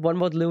Bernard, 1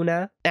 vote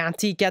Luna.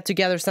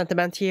 Anti-get-together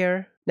sentiment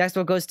here. Next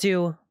vote goes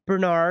to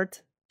Bernard.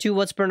 2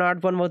 votes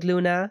Bernard, 1 vote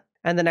Luna.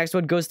 And the next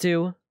vote goes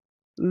to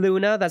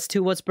Luna. That's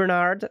 2 votes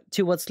Bernard,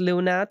 2 votes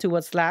Luna, 2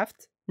 votes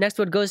left. Next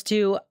vote goes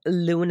to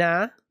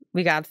Luna.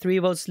 We got 3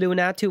 votes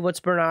Luna, 2 votes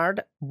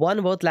Bernard,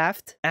 1 vote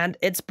left. And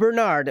it's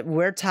Bernard.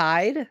 We're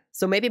tied.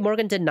 So maybe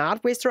Morgan did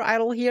not waste her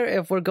idol here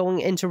if we're going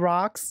into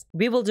rocks.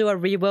 We will do a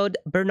revote.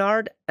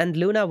 Bernard and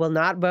Luna will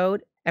not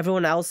vote.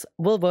 Everyone else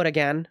will vote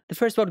again. The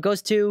first vote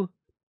goes to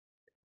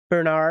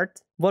Bernard.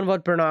 1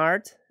 vote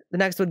Bernard. The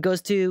next vote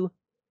goes to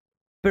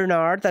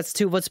Bernard. That's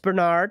 2 votes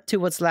Bernard, 2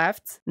 votes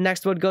left.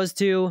 Next vote goes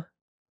to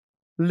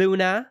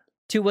Luna.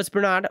 2 votes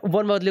Bernard,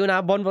 1 vote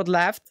Luna, 1 vote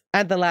left.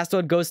 And the last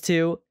vote goes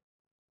to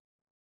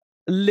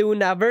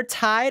Luna. We're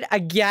tied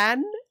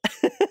again.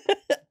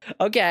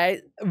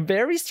 Okay,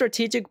 very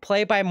strategic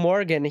play by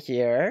Morgan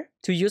here.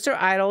 To use her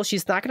idol,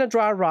 she's not going to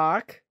draw a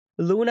rock.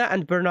 Luna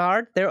and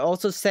Bernard, they're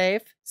also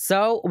safe.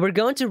 So we're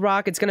going to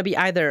rock. It's going to be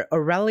either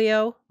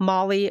Aurelio,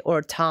 Molly,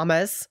 or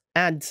Thomas.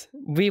 And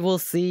we will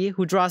see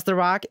who draws the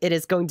rock. It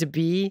is going to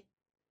be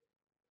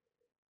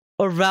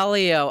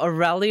Aurelio.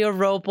 Aurelio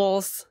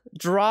Robles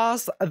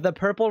draws the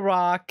purple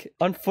rock.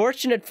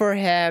 Unfortunate for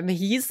him.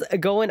 He's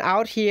going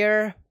out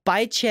here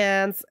by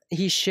chance.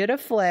 He should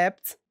have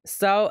flipped.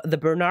 So the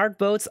Bernard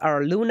votes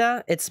are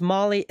Luna, it's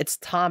Molly, it's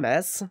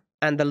Thomas.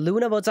 And the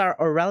Luna votes are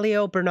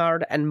Aurelio,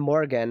 Bernard, and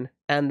Morgan.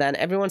 And then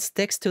everyone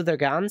sticks to their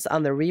guns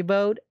on the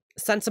revote.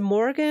 Since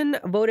Morgan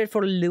voted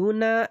for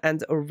Luna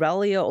and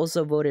Aurelio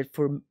also voted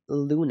for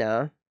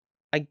Luna,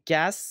 I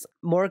guess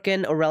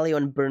Morgan, Aurelio,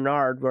 and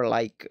Bernard were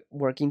like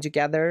working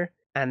together.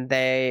 And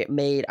they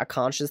made a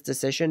conscious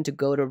decision to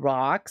go to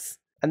rocks.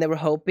 And they were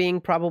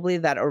hoping probably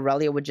that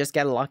Aurelio would just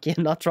get lucky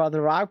and not draw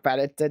the rock, but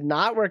it did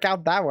not work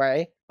out that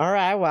way. All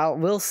right, well,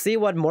 we'll see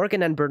what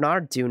Morgan and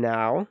Bernard do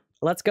now.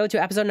 Let's go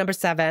to episode number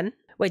 7.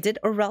 Wait, did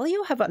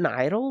Aurelio have an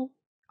idol?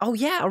 Oh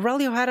yeah,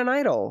 Aurelio had an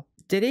idol.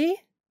 Did he?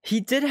 He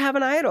did have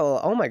an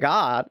idol. Oh my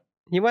god.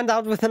 He went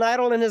out with an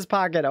idol in his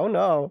pocket. Oh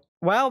no.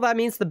 Well, that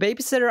means the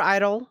babysitter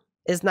idol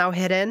is now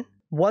hidden.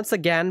 Once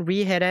again,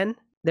 re-hidden.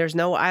 There's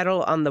no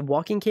idol on the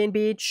walking cane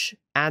beach.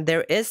 And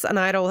there is an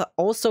idol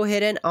also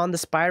hidden on the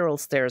spiral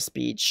stairs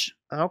beach.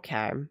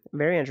 Okay,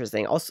 very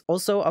interesting.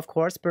 Also, of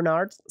course,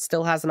 Bernard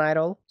still has an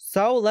idol.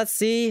 So let's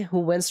see who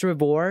wins the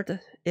reward.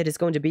 It is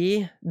going to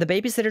be the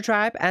babysitter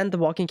tribe and the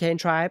walking cane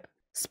tribe.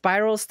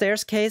 Spiral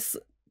stairs case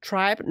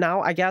tribe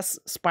now, I guess,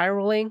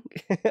 spiraling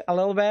a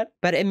little bit.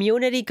 But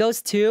immunity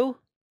goes to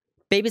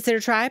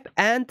babysitter tribe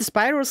and the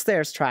spiral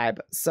stairs tribe.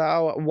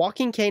 So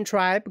walking cane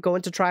tribe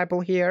going to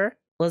tribal here.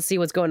 Let's see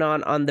what's going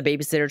on the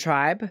babysitter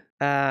tribe.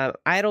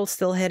 Idol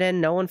still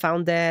hidden. No one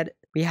found it.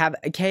 We have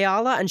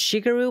Kayala and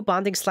Shigeru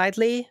bonding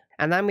slightly.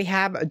 And then we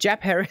have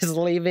Jeb Harris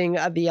leaving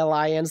the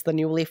alliance, the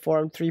newly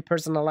formed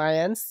 3-person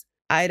alliance.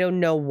 I don't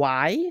know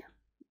why.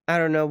 I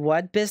don't know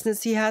what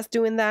business he has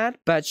doing that.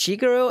 But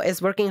Shigeru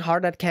is working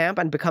hard at camp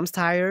and becomes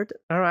tired.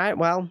 All right,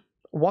 well,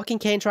 walking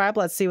cane tribe.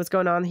 Let's see what's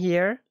going on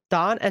here.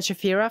 Dawn and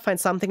Shafira find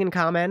something in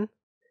common,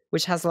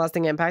 which has a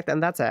lasting impact,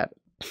 and that's it.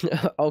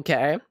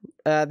 Okay.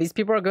 These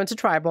people are going to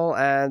tribal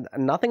and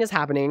nothing is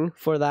happening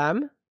for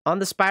them. On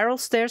the spiral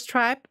stairs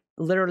tribe,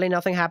 literally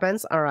nothing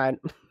happens. All right.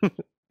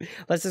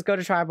 Let's just go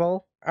to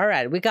tribal. All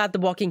right. We got the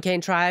walking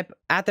cane tribe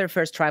at their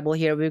first tribal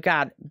here. We've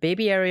got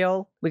Baby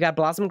Ariel. We got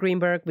Blossom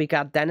Greenberg. We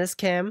got Dennis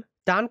Kim,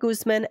 Don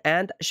Guzman,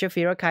 and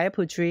Shafira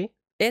Kayaputri.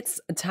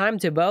 It's time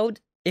to vote.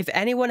 If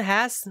anyone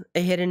has a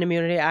hidden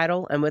immunity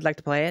idol and would like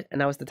to play it, and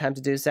now is the time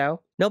to do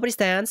so. Nobody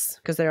stands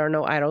because there are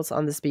no idols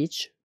on this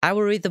beach. I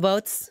will read the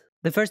votes.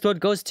 The first vote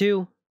goes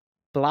to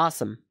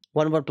Blossom.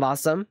 1 vote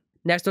Blossom.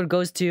 Next vote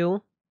goes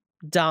to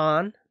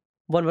Dawn.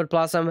 1 vote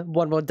Blossom,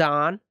 1 vote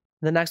Dawn.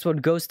 The next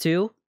vote goes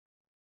to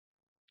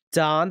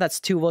Dawn. That's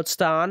 2 votes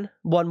Dawn,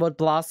 1 vote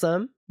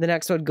Blossom. The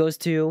next vote goes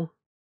to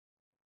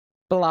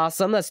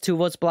Blossom. That's 2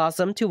 votes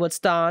Blossom, 2 votes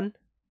Dawn.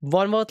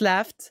 1 vote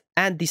left.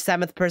 And the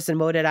 7th person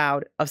voted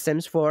out of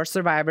Sims 4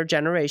 Survivor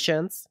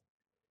Generations.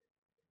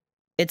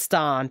 It's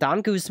Dawn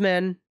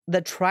Guzman.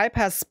 The tribe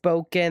has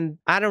spoken.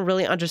 I don't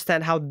really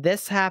understand how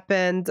this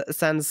happened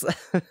since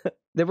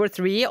there were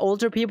 3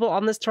 older people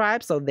on this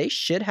tribe, so they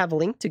should have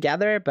linked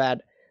together,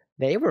 but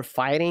they were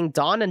fighting.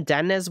 Dawn and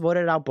Dennis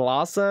voted out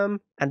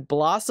Blossom, and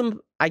Blossom,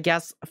 I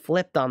guess,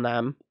 flipped on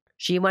them.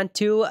 She went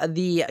to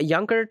the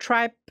younger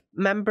tribe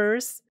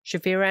members,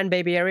 Shafira and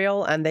Baby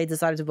Ariel, and they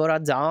decided to vote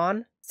out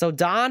Dawn. So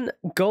Dawn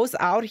goes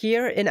out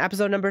here in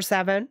episode number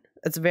 7.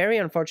 It's very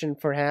unfortunate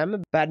for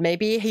him, but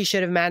maybe he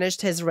should have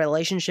managed his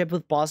relationship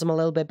with Blossom a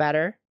little bit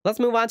better. Let's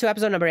move on to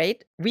episode number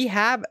 8. We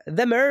have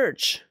the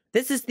merge.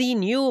 This is the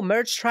new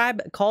merge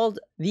tribe called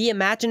the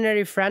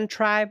Imaginary Friend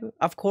Tribe,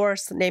 of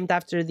course, named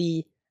after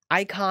the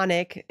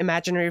iconic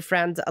Imaginary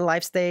Friend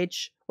life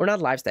stage. Or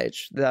not life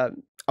stage, the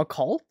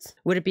occult?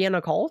 Would it be an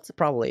occult?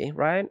 Probably,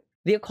 right?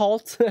 The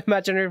occult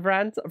Imaginary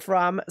Friend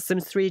from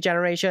Sims 3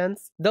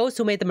 Generations. Those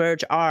who made the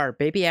merge are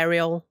Baby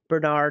Ariel,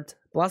 Bernard,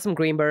 Blossom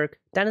Greenberg,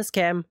 Dennis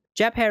Kim,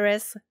 Jeb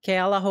Harris,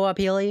 Kayala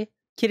Hoapili,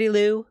 Kitty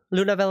Lou,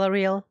 Luna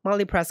Villarreal,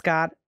 Molly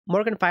Prescott,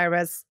 Morgan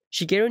Fires,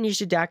 Shigeru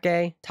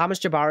Nishidake, Thomas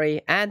Jabari,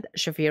 and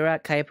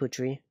Shafira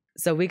Kayaputri.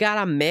 So we got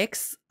a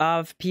mix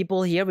of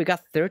people here. We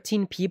got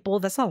 13 people.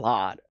 That's a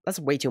lot. That's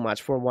way too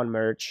much for one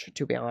merge,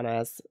 to be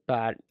honest.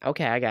 But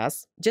okay, I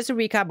guess. Just to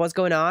recap what's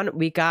going on,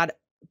 we got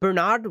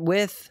Bernard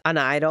with an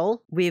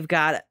idol. We've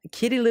got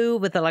Kitty Lou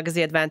with the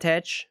legacy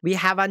advantage. We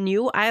have a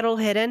new idol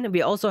hidden.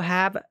 We also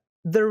have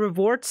the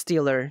reward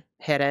stealer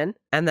hidden.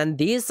 And then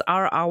these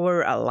are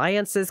our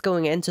alliances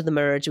going into the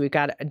merge. We've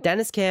got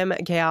Dennis Kim,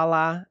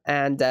 Kayala,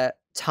 and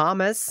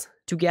Thomas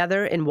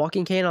together in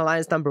Walking Cane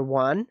Alliance number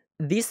 1.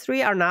 these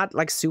three are not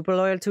like super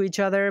loyal to each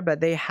other, but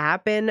they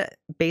have been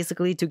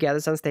basically together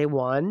since day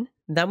one.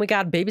 Then we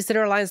got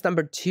Babysitter Alliance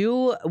number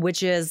 2,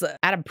 which is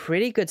at a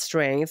pretty good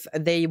strength.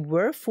 They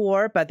were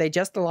 4, but they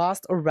just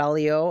lost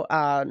Aurelio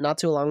not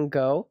too long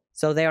ago.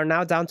 So they are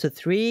now down to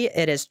 3.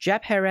 It is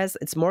Jeb Harris,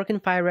 it's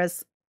Morgan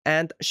Fires,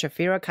 and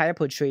Shafira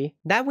Kayaputri.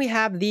 Then we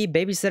have the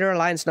Babysitter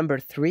Alliance number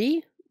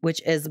 3, which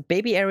is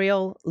Baby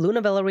Ariel,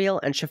 Luna Villarreal,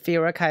 and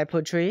Shafira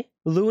Kayaputri.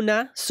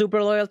 Luna,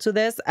 super loyal to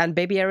this, and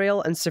Baby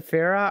Ariel and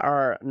Shafira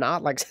are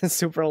not like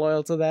super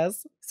loyal to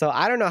this. So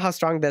I don't know how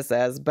strong this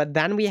is. But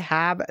then we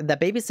have the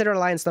Babysitter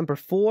Alliance number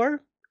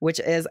 4, which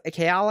is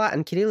Kayala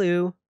and Kitty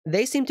Lou.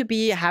 They seem to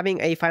be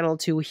having a final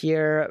 2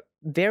 here.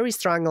 Very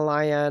strong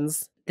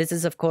alliance. This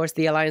is, of course,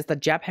 the alliance that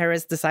Jeb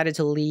Harris decided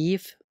to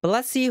leave. But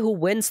let's see who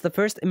wins the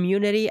first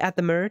immunity at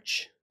the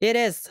merge. It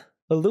is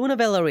Luna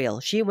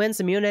Villarreal. She wins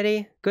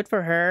immunity. Good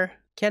for her.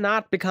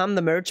 Cannot become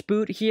the merge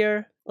boot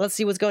here. Let's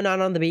see what's going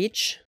on the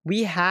beach.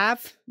 We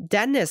have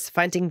Dennis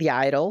finding the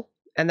idol.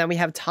 And then we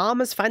have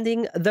Thomas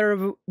finding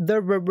the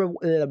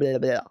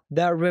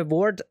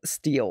reward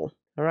steal.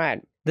 All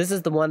right. This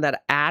is the one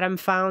that Adam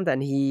found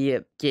and he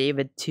gave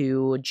it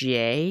to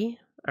Jay.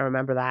 I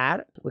remember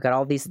that. We got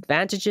all these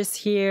advantages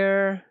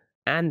here.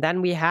 And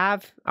then we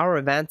have our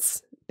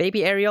events.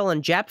 Baby Ariel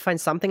and Jeb find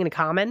something in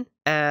common,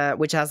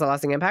 which has a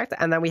lasting impact.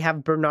 And then we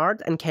have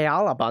Bernard and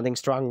Kayala bonding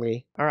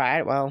strongly. All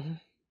right, well,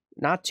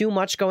 not too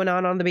much going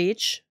on the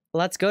beach.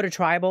 Let's go to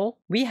Tribal.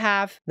 We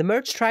have the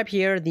Merge Tribe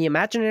here, the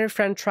Imaginary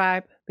Friend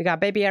Tribe. We got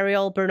Baby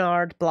Ariel,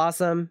 Bernard,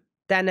 Blossom,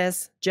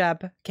 Dennis,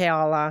 Jeb,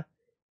 Kayala,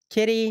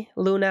 Kitty,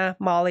 Luna,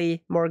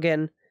 Molly,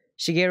 Morgan,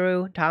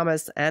 Shigeru,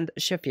 Thomas, and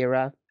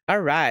Shafira.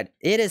 Alright,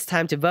 it is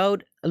time to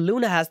vote.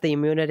 Luna has the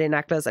immunity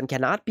necklace and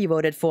cannot be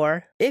voted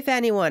for. If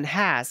anyone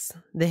has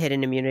the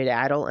hidden immunity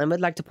idol and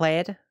would like to play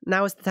it,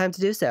 now is the time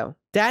to do so.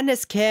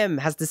 Dennis Kim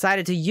has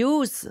decided to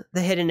use the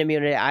hidden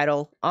immunity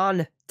idol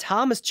on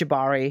Thomas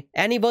Jabari.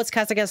 Any votes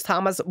cast against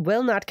Thomas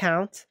will not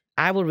count.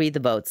 I will read the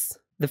votes.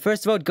 The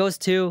first vote goes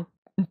to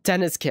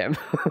Dennis Kim.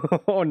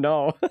 Oh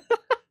no.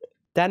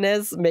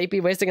 Dennis may be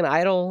wasting an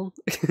idol.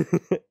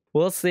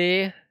 We'll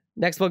see.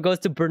 Next vote goes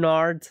to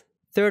Bernard.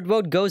 Third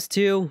vote goes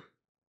to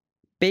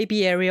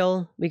Baby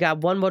Ariel. We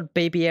got 1 vote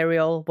Baby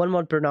Ariel, 1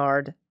 vote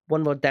Bernard,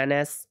 1 vote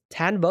Dennis.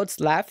 10 votes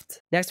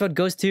left. Next vote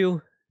goes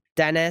to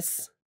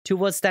Dennis. 2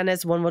 votes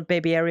Dennis, 1 vote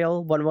Baby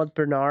Ariel, 1 vote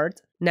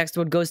Bernard. Next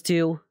vote goes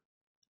to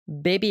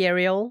Baby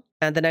Ariel.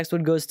 And the next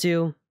vote goes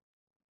to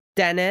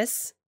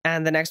Dennis.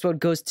 And the next vote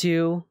goes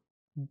to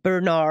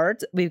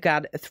Bernard. We've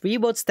got 3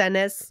 votes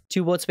Dennis,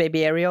 2 votes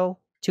Baby Ariel,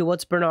 2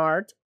 votes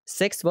Bernard.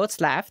 6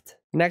 votes left.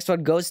 Next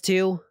vote goes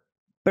to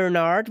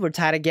Bernard. We're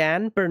tied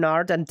again.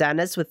 Bernard and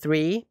Dennis with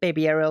 3.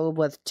 Baby Ariel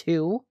with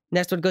 2.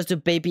 Next one goes to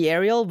Baby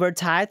Ariel. We're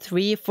tied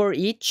 3 for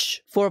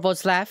each. 4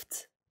 votes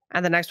left.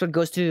 And the next one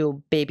goes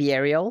to Baby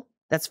Ariel.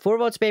 That's 4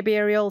 votes Baby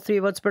Ariel, 3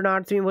 votes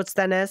Bernard, 3 votes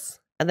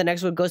Dennis. And the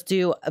next one goes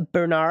to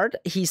Bernard.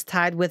 He's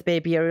tied with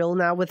Baby Ariel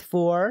now with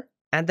 4.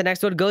 And the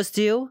next one goes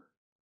to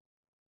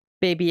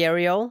Baby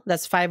Ariel.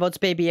 That's 5 votes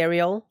Baby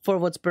Ariel, 4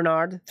 votes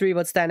Bernard, 3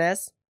 votes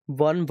Dennis.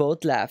 1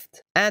 vote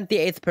left. And the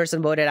 8th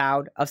person voted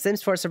out of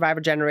Sims 4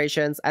 Survivor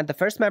Generations and the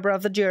first member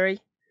of the jury.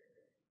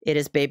 It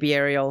is Baby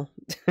Ariel.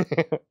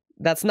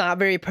 That's not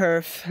very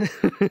perf.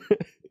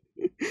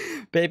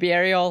 Baby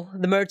Ariel,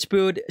 the merch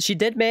boot. She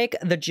did make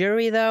the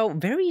jury though.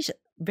 Very,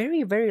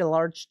 very, very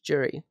large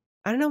jury.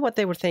 I don't know what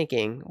they were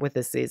thinking with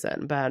this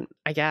season, but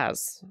I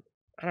guess.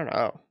 I don't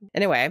know.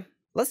 Anyway,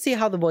 let's see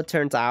how the vote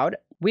turns out.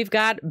 We've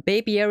got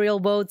Baby Ariel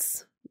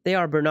votes. They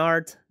are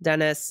Bernard,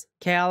 Dennis,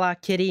 Kayala,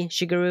 Kitty,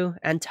 Shigeru,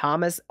 and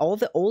Thomas. All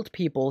the old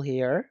people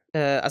here,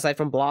 aside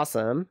from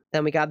Blossom.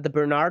 Then we got the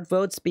Bernard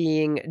votes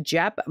being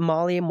Jeb,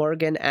 Molly,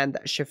 Morgan, and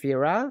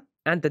Shafira.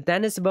 And the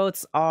Dennis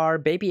votes are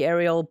Baby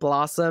Ariel,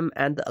 Blossom,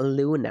 and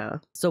Luna.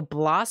 So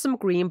Blossom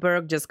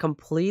Greenberg just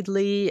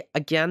completely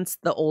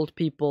against the old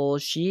people.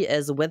 She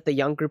is with the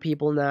younger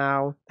people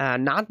now.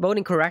 Not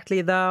voting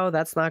correctly though.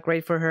 That's not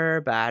great for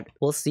her, but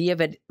we'll see if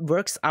it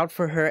works out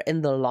for her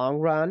in the long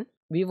run.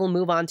 We will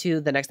move on to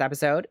the next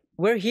episode.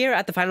 We're here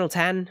at the final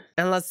 10,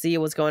 and let's see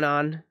what's going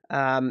on.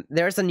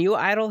 There's a new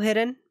idol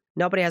hidden.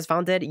 Nobody has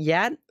found it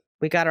yet.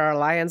 We got our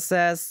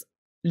alliances.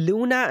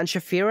 Luna and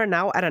Shafira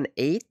now at an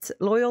 8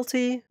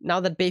 loyalty. Now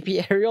that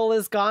Baby Ariel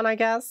is gone, I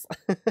guess.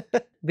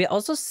 We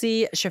also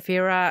see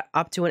Shafira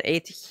up to an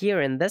 8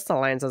 here in this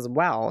alliance as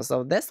well.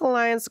 So this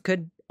alliance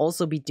could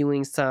also be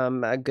doing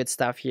some good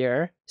stuff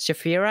here.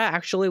 Shafira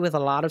actually with a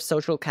lot of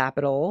social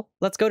capital.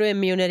 Let's go to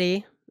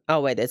immunity. Oh,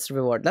 wait, it's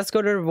reward. Let's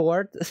go to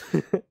reward.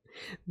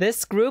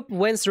 This group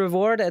wins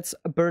reward. It's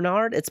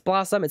Bernard, it's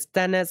Blossom, it's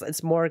Dennis,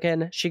 it's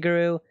Morgan,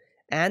 Shigeru,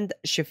 and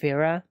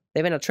Shafira.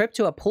 They win a trip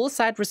to a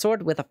poolside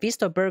resort with a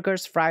feast of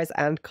burgers, fries,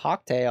 and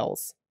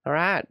cocktails. All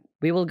right,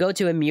 we will go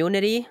to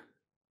immunity.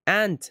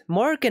 And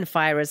Morgan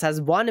Fires has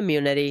 1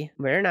 immunity.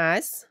 Very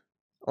nice.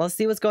 Let's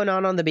see what's going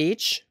on the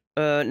beach.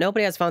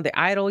 Nobody has found the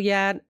idol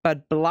yet,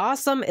 but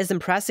Blossom is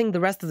impressing the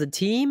rest of the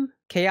team.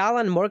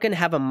 Kayala and Morgan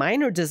have a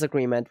minor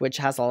disagreement, which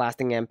has a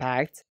lasting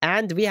impact.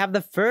 And we have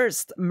the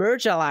first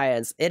merge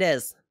alliance. It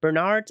is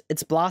Bernard,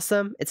 it's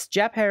Blossom, it's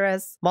Jeb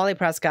Harris, Molly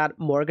Prescott,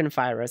 Morgan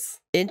Fyrus.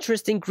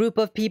 Interesting group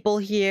of people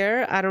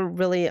here. I don't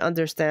really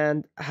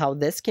understand how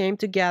this came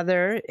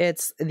together.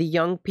 It's the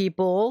young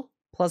people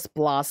plus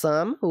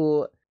Blossom,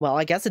 who, well,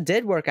 I guess it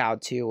did work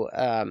out to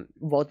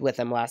vote with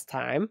him last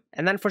time.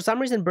 And then for some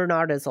reason,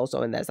 Bernard is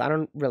also in this. I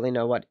don't really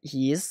know what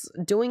he's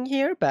doing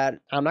here, but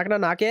I'm not gonna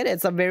knock it.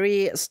 It's a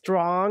very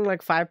strong,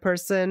 like,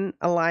 5-person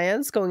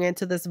alliance going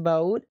into this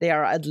vote. They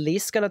are at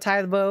least gonna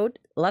tie the vote.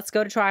 Let's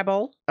go to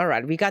tribal. All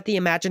right, we got the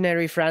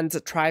imaginary friends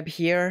tribe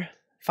here.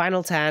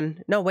 Final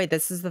 10. No, wait,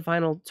 this is the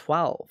final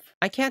 12.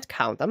 I can't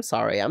count. I'm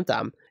sorry. I'm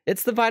dumb.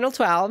 It's the final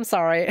 12. I'm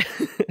sorry.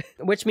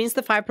 Which means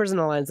the 5-person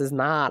alliance is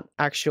not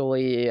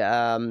actually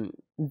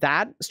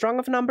that strong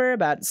of a number,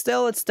 but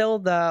still, it's still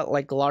the,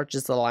 like,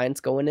 largest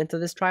alliance going into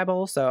this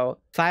tribal. So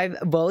 5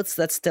 votes,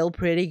 that's still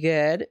pretty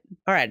good.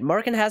 All right,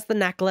 Morgan has the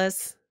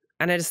necklace,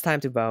 and it is time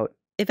to vote.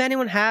 If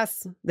anyone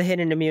has the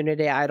hidden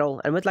immunity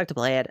idol and would like to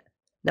play it,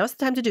 now's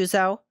the time to do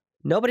so.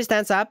 Nobody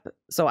stands up,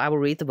 so I will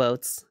read the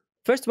votes.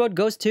 First vote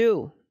goes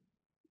to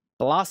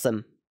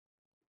Blossom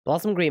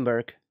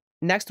Greenberg.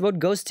 Next vote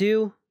goes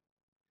to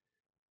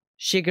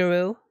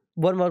Shigeru.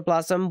 1 vote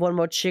Blossom, 1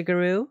 vote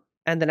Shigeru.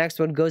 And the next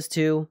vote goes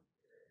to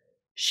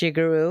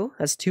Shigeru.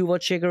 That's 2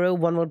 votes Shigeru,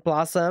 1 vote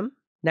Blossom.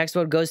 Next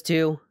vote goes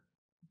to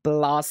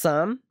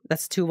Blossom.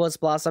 That's 2 votes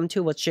Blossom,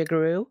 2 votes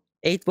Shigeru.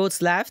 8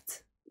 votes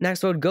left.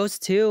 Next vote goes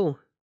to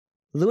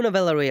Luna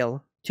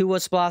Villarreal. 2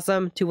 votes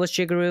Blossom, 2 votes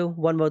Shigeru,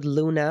 1 vote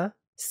Luna.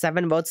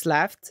 7 votes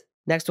left.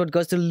 Next vote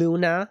goes to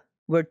Luna.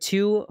 We're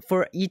 2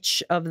 for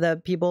each of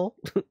the people.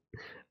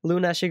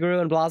 Luna,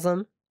 Shigeru, and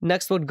Blossom.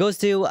 Next vote goes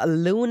to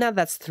Luna.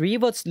 That's 3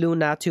 votes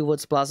Luna, 2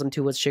 votes Blossom,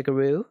 2 votes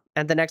Shigeru.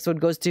 And the next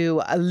vote goes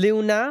to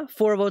Luna.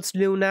 4 votes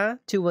Luna,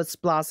 2 votes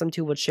Blossom,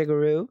 2 votes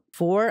Shigeru.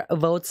 4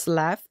 votes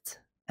left.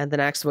 And the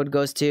next vote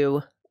goes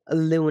to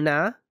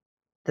Luna.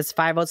 That's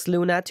 5 votes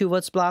Luna, 2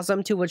 votes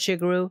Blossom, 2 votes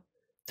Shigeru.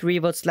 3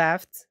 votes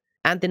left.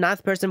 And the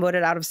 9th person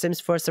voted out of Sims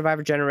 4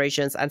 Survivor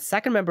Generations. And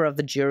second member of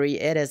the jury,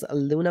 it is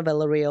Luna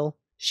Villarreal.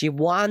 She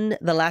won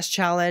the last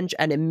challenge,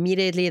 and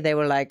immediately they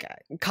were like,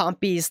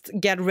 Comp Beast,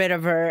 get rid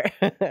of her.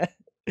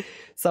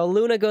 So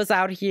Luna goes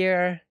out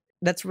here.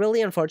 That's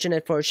really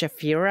unfortunate for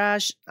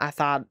Shafira. I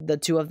thought the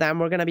 2 of them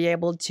were going to be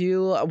able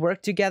to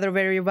work together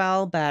very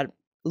well, but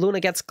Luna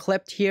gets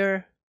clipped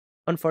here,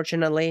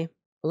 unfortunately.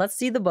 Let's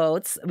see the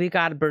votes. We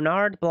got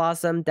Bernard,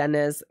 Blossom,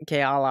 Dennis,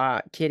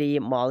 Keala, Kitty,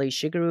 Molly,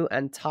 Shigeru,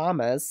 and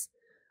Thomas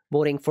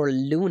voting for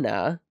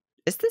Luna.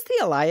 Is this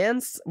the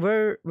alliance?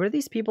 Were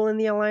these people in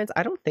the alliance?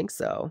 I don't think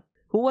so.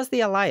 Who was the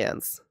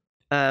alliance?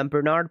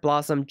 Bernard,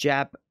 Blossom,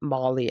 Jeb,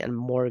 Molly, and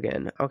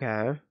Morgan.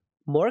 Okay.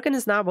 Morgan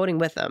is not voting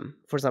with them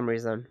for some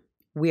reason.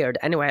 Weird.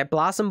 Anyway,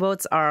 Blossom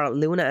votes are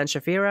Luna and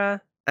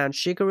Shafira, and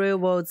Shigeru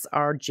votes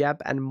are Jeb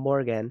and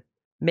Morgan.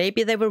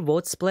 Maybe they were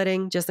vote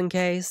splitting just in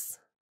case.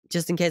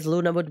 Just in case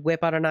Luna would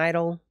whip out an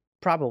idol.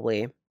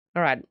 Probably.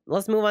 Alright,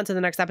 let's move on to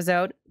the next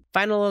episode.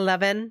 Final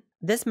 11.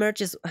 This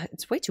merch is...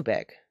 it's way too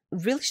big.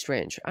 Really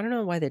strange. I don't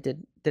know why they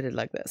did it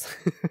like this.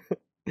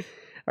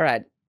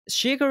 Alright.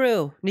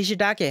 Shigeru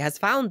Nishidake has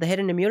found the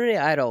hidden immunity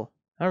idol.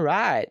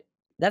 Alright.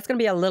 That's gonna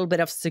be a little bit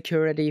of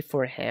security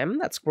for him.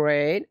 That's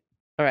great.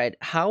 Alright.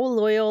 How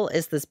loyal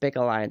is this big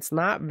alliance?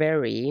 Not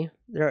very.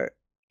 They're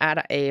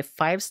at a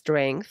 5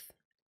 strength.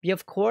 We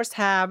of course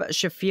have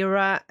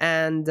Shafira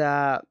and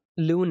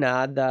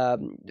Luna, the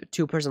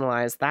 2-person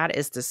alliance. That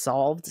is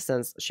dissolved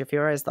since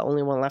Shafira is the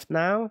only one left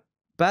now.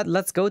 But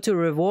let's go to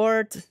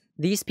reward.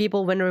 These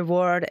people win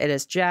reward. It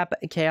is Jeb,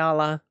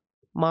 Keala,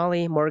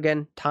 Molly,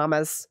 Morgan,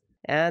 Thomas.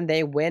 And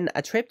they win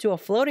a trip to a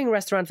floating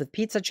restaurant with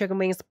pizza, chicken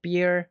wings,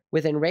 beer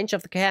within range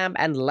of the camp,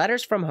 and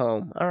letters from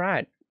home.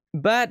 Alright.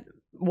 But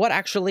what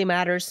actually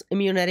matters?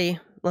 Immunity.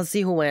 Let's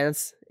see who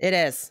wins. It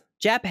is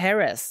Jeb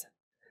Harris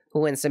who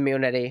wins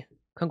immunity.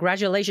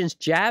 Congratulations,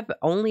 Jeb.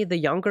 Only the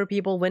younger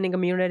people winning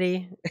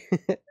immunity.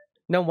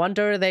 No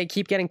wonder they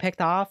keep getting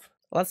picked off.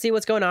 Let's see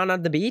what's going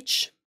on the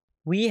beach.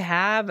 We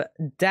have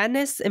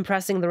Dennis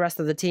impressing the rest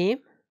of the team.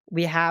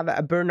 We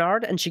have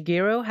Bernard and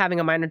Shigeru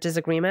having a minor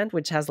disagreement,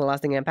 which has a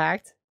lasting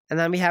impact. And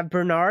then we have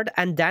Bernard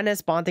and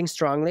Dennis bonding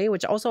strongly,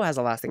 which also has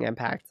a lasting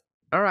impact.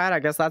 Alright, I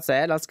guess that's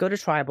it. Let's go to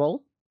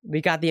tribal. We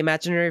got the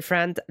imaginary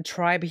friend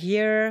tribe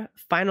here.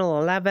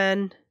 Final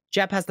 11.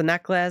 Jeb has the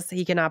necklace.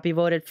 He cannot be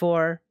voted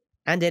for.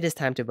 And it is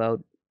time to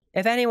vote.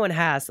 If anyone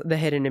has the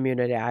hidden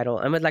immunity idol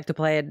and would like to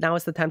play it, now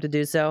is the time to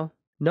do so.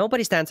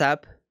 Nobody stands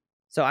up,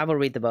 so I will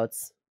read the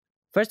votes.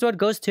 First vote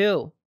goes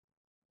to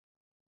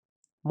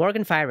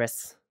Morgan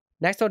Fyrus.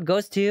 Next vote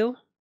goes to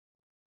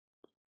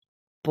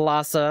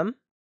Blossom.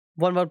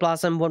 1 vote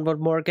Blossom, 1 vote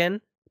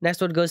Morgan. Next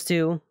vote goes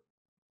to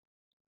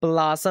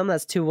Blossom.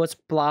 That's 2 votes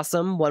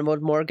Blossom, 1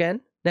 vote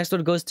Morgan. Next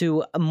vote goes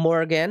to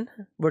Morgan.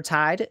 We're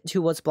tied.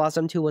 2 votes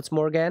Blossom, 2 votes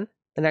Morgan.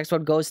 The next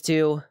vote goes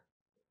to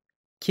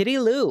Kitty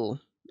Lou.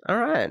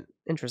 Alright,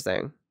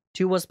 interesting.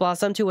 2 votes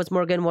Blossom, 2 votes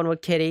Morgan, 1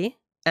 vote Kitty.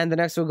 And the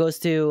next vote goes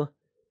to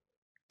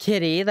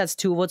Kitty. That's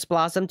 2 votes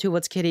Blossom, 2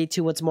 votes Kitty,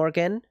 2 votes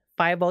Morgan.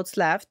 5 votes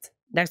left.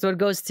 Next vote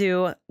goes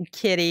to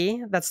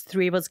Kitty. That's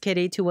 3 votes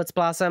Kitty, 2 votes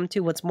Blossom,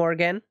 2 votes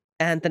Morgan.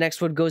 And the next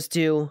vote goes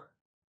to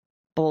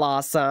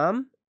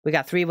Blossom. We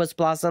got 3 votes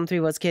Blossom, 3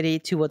 votes Kitty,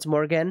 2 votes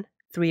Morgan,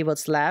 3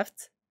 votes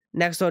left.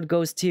 Next vote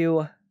goes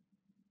to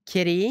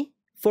Kitty.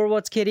 4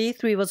 votes Kitty,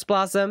 3 votes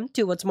Blossom,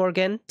 2 votes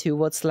Morgan, 2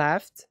 votes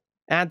left.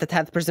 And the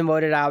 10th person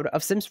voted out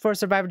of Sims 4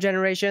 Survivor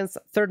Generations,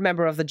 3rd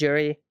member of the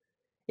jury.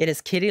 It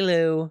is Kitty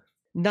Lou.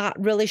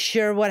 Not really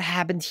sure what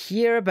happened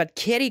here, but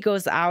Kitty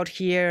goes out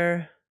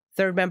here.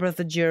 3rd member of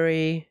the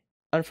jury.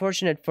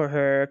 Unfortunate for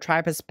her.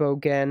 Tribe has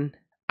spoken.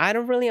 I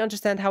don't really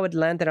understand how it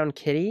landed on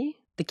Kitty.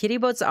 The Kitty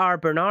votes are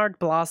Bernard,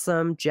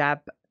 Blossom,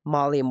 Jeb,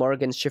 Molly,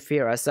 Morgan,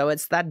 Shafira. So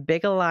it's that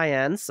big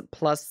alliance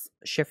plus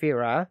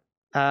Shafira.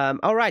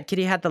 Alright,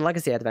 Kitty had the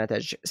legacy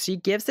advantage. She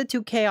gives it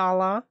to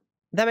Kayala.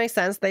 That makes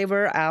sense. They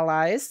were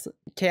allies.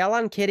 Kayla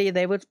and Kitty,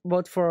 they would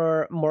vote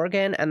for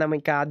Morgan. And then we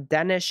got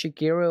Dennis,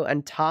 Shigeru,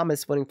 and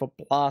Thomas voting for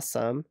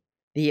Blossom.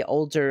 The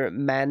older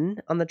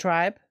men on the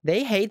tribe.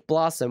 They hate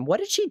Blossom. What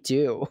did she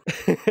do?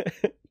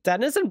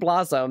 Dennis and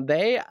Blossom,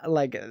 they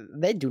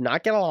do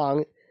not get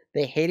along.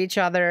 They hate each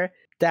other.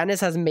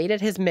 Dennis has made it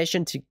his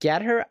mission to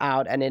get her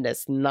out. And it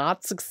is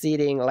not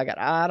succeeding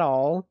at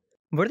all.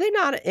 Were they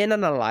not in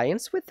an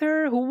alliance with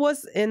her? Who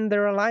was in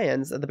their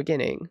alliance at the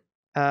beginning?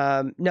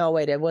 No,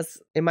 wait, it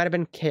might have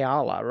been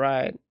Kayala,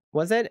 right?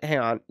 Was it? Hang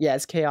on. Yeah,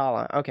 it's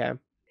Kayala. Okay.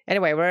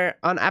 Anyway, we're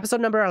on episode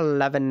number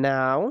 11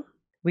 now.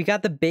 We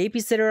got the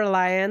Babysitter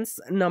Alliance,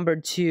 number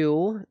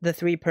 2, the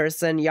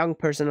 3-person, young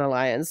person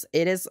alliance.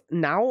 It is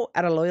now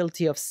at a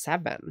loyalty of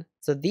 7.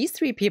 So these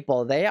 3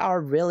 people, they are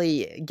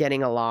really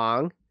getting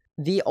along.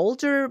 The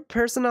older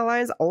person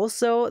alliance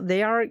also,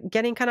 they are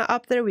getting kind of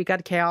up there. We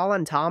got Kayala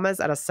and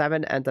Thomas at a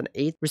 7 and an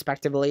 8,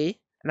 respectively.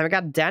 And then we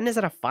got Dennis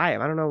at a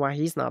 5. I don't know why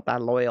he's not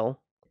that loyal.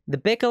 The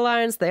big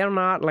alliance, they are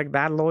not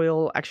that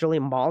loyal. Actually,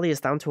 Molly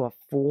is down to a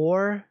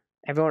 4.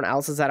 Everyone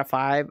else is at a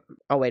 5.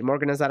 Oh wait,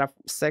 Morgan is at a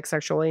 6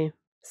 actually.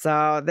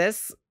 So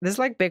this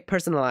big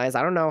person alliance,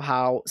 I don't know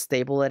how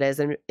stable it is,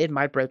 and it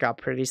might break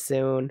up pretty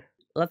soon.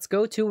 Let's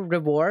go to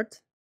reward.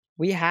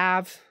 We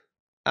have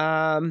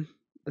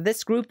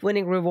this group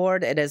winning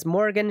reward. It is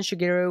Morgan,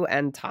 Shigeru,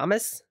 and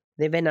Thomas.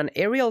 They win an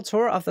aerial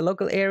tour of the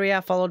local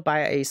area followed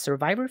by a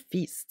survivor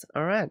feast.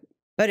 All right.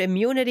 But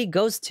immunity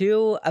goes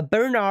to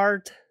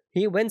Bernard.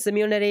 He wins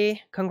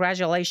immunity.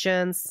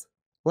 Congratulations.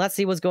 Let's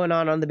see what's going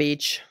on the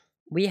beach.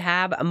 We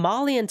have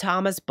Molly and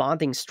Thomas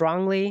bonding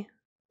strongly.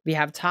 We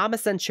have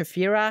Thomas and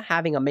Shafira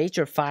having a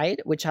major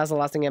fight, which has a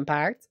lasting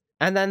impact.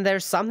 And then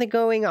there's something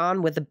going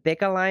on with the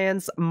big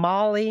alliance.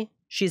 Molly,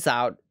 she's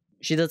out.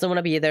 She doesn't want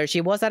to be there. She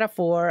was at a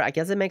 4. I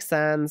guess it makes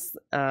sense.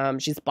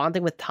 She's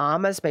bonding with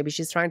Thomas. Maybe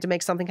she's trying to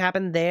make something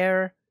happen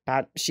there.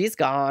 But she's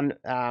gone.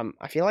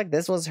 I feel like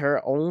this was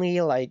her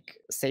only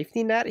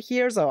safety net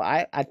here. So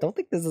I don't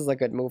think this is a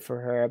good move for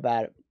her.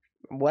 But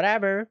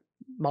whatever.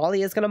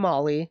 Molly is gonna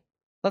Molly.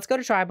 Let's go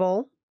to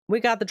tribal. We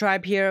got the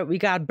tribe here. We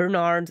got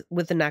Bernard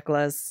with the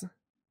necklace.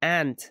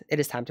 And it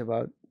is time to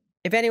vote.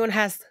 If anyone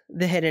has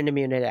the hidden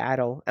immunity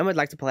idol and would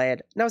like to play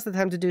it, now's the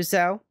time to do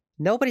so.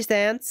 Nobody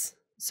stands.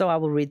 So I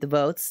will read the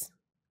votes.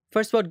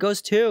 First vote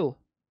goes to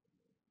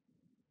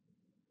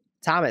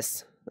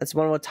Thomas. That's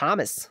 1 vote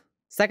Thomas.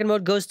 Second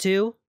vote goes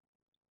to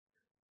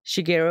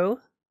Shigeru.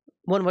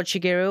 1 vote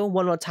Shigeru,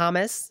 1 vote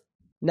Thomas.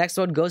 Next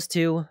vote goes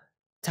to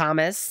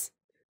Thomas.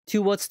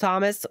 2 votes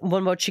Thomas,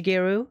 1 vote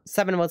Shigeru.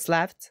 7 votes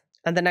left.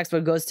 And the next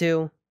vote goes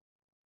to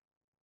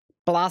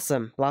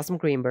Blossom. Blossom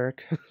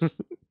Greenberg.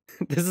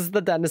 This is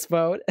the Dennis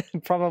vote,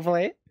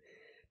 probably.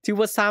 2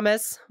 votes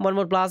Thomas, 1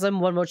 vote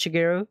Blossom, 1 vote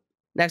Shigeru.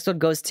 Next vote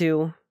goes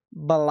to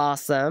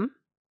Blossom.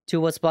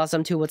 2 votes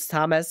Blossom, 2 votes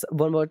Thomas,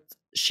 1 vote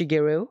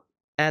Shigeru.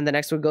 And the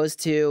next vote goes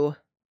to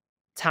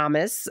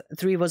Thomas.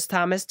 3 votes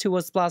Thomas, 2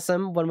 votes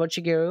Blossom, 1 vote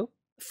Shigeru.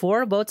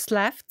 4 votes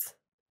left.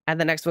 And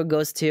the next vote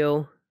goes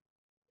to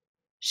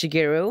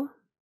Shigeru.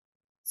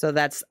 So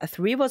that's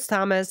 3 votes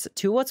Thomas,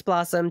 2 votes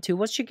Blossom, 2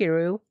 votes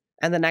Shigeru.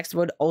 And the next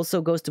vote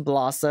also goes to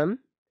Blossom.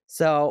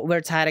 So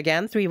we're tied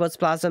again. 3 votes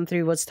Blossom,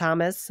 3 votes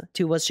Thomas,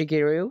 2 votes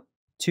Shigeru.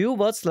 2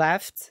 votes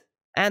left.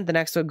 And the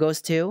next one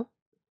goes to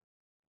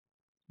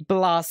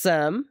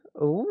Blossom.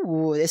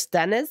 Ooh, is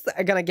Dennis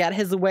gonna get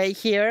his way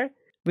here?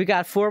 We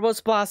got 4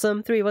 votes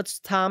Blossom, 3 votes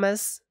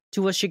Thomas,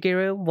 2 votes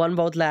Shigeru, 1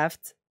 vote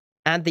left.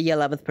 And the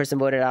 11th person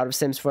voted out of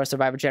Sims 4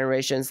 Survivor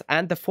Generations.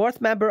 And the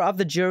 4th member of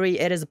the jury,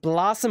 it is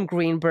Blossom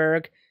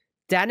Greenberg.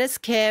 Dennis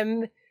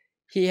Kim,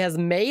 he has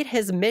made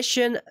his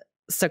mission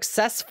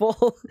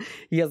successful.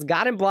 He has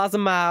gotten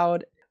Blossom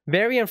out.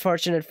 Very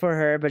unfortunate for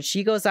her, but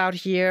she goes out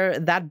here.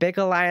 That big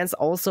alliance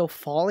also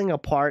falling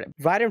apart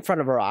right in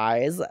front of her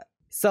eyes.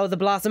 So the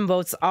Blossom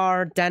votes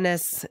are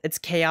Dennis, it's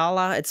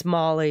Kayala, it's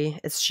Molly,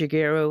 it's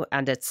Shigeru,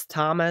 and it's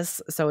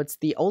Thomas. So it's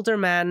the older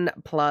men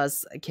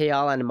plus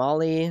Kayala and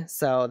Molly.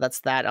 So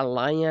that's that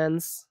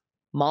alliance.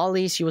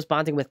 Molly, she was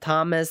bonding with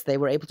Thomas. They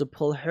were able to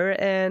pull her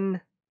in.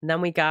 And then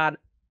we got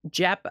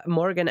Jep,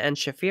 Morgan, and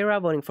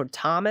Shafira voting for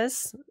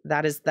Thomas.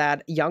 That is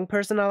that young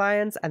person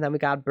alliance. And then we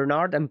got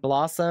Bernard and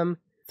Blossom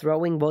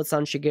throwing votes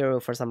on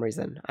Shigeru for some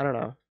reason. I don't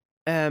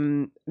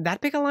know. That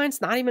big alliance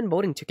not even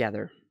voting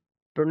together.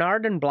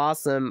 Bernard and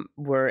Blossom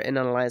were in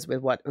an alliance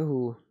with what?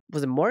 Ooh,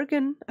 Was it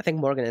Morgan? I think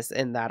Morgan is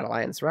in that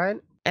alliance, right?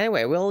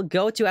 Anyway, we'll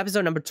go to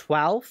episode number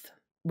 12.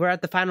 We're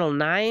at the final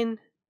 9.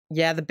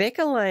 Yeah, the big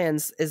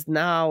alliance is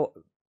now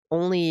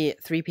only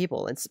 3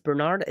 people. It's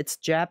Bernard, it's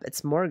Jeb,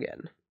 it's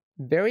Morgan.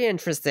 Very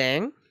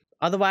interesting.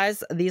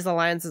 Otherwise, these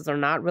alliances are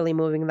not really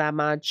moving that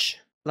much.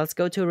 Let's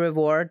go to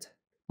reward.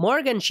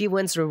 Morgan, she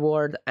wins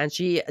reward, and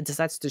she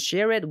decides to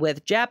share it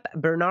with Jeb,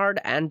 Bernard,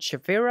 and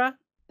Shafira.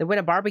 They win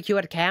a barbecue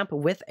at camp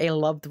with a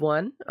loved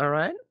one,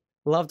 alright?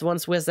 Loved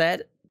one's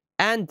visit.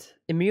 And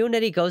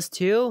immunity goes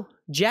to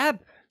Jeb.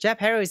 Jeb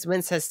Harris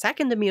wins his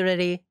 2nd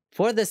immunity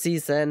for the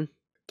season.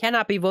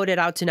 Cannot be voted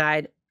out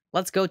tonight.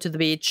 Let's go to the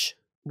beach.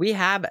 We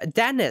have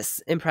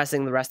Dennis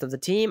impressing the rest of the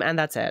team, and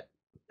that's it.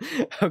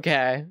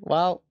 Okay,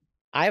 well,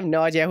 I have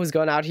no idea who's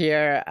going out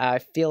here. I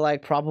feel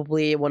like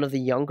probably one of the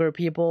younger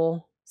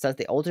people, since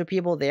the older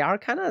people, they are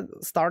kind of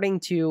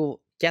starting to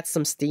get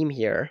some steam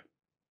here.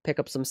 Pick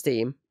up some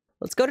steam.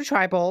 Let's go to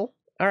tribal.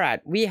 All right,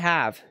 we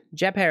have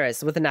Jeb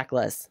Harris with a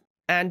necklace.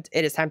 And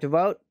it is time to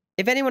vote.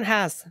 If anyone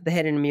has the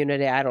hidden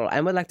immunity idol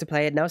and would like to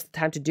play it, now's the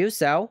time to do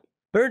so.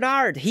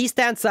 Bernard, he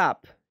stands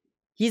up.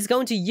 He's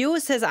going to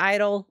use his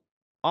idol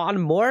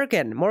on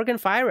Morgan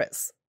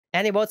Virus.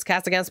 Any votes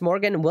cast against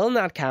Morgan will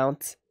not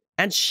count.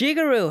 And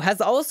Shigeru has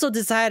also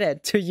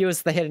decided to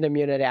use the hidden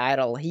immunity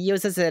idol. He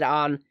uses it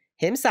on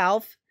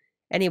himself.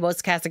 Any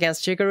votes cast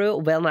against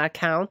Shigeru will not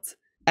count.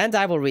 And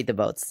I will read the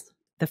votes.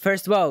 The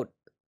first vote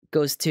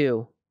goes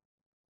to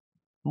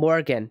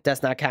Morgan,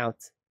 does not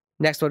count.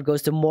 Next one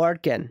goes to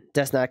Morgan,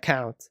 does not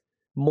count.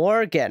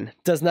 Morgan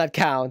does not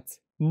count.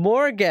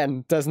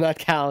 Morgan does not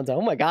count. Oh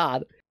my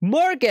god.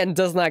 Morgan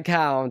does not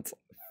count.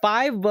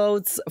 5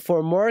 votes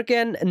for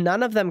Morgan,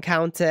 none of them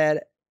counted.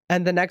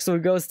 And the next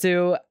one goes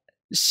to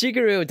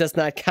Shigeru, does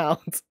not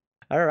count.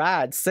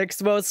 Alright,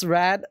 6 votes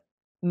red,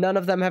 none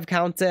of them have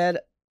counted.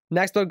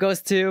 Next one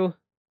goes to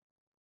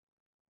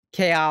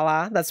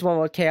Keala, that's one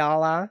vote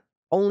Keala.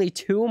 Only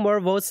 2 more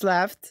votes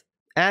left.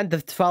 And the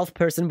 12th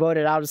person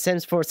voted out of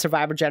Sims 4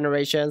 Survivor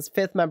Generations,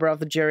 5th member of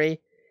the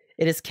jury.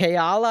 It is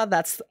Keala,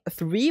 that's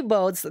 3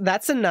 votes,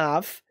 that's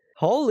enough.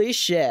 Holy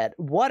shit,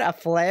 what a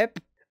flip.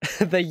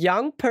 The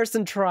young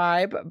person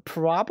tribe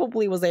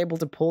probably was able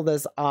to pull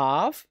this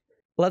off.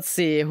 Let's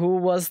see, who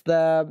was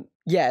the...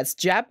 Yeah, it's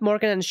Jeb,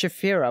 Morgan, and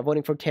Shafira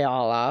voting for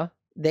Keala.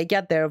 They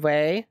get their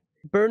way.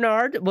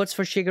 Bernard votes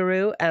for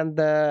Shigeru, and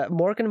the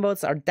Morgan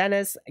votes are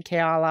Dennis,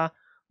 Keala,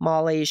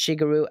 Molly,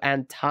 Shigeru,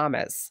 and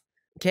Thomas.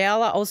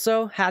 Keala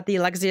also had the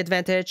legacy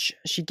advantage.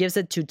 She gives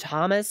it to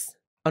Thomas.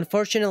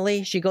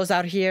 Unfortunately, she goes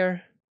out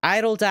here.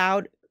 Idled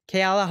out.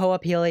 Keala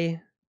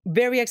Hoapili.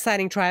 Very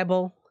exciting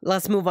tribal.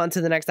 Let's move on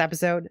to the next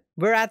episode.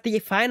 We're at the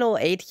final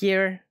 8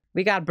 here.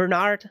 We got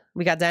Bernard.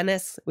 We got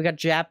Dennis. We got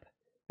Jeb.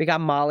 We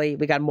got Molly.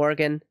 We got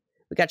Morgan.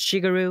 We got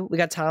Shigeru. We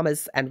got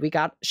Thomas. And we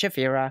got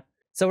Shafira.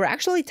 So we're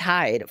actually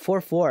tied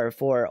 4-4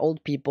 for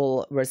old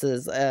people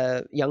versus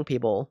young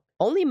people.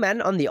 Only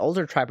men on the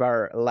older tribe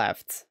are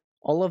left.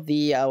 All of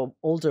the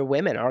older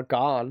women are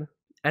gone.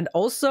 And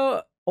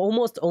also,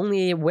 almost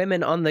only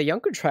women on the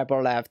younger tribe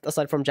are left,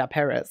 aside from Jeb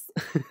Harris.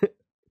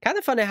 Kind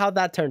of funny how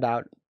that turned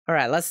out.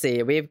 Alright, let's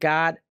see. We've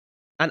got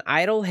an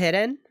idol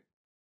hidden.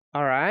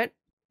 Alright.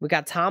 We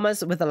got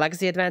Thomas with the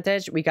legacy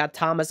advantage. We got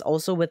Thomas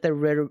also with the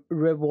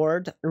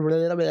reward.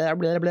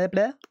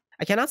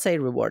 I cannot say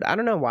reward. I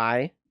don't know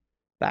why.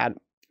 That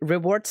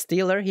reward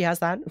stealer, he has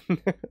that.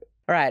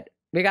 Alright,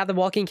 we got the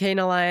Walking Cane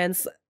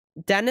Alliance.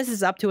 Dennis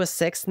is up to a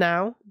 6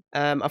 now.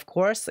 Of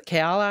course,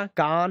 Keala,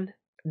 gone.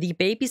 The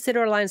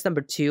Babysitter Alliance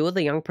number 2,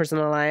 the Young Person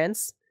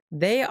Alliance,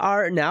 they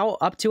are now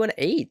up to an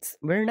 8.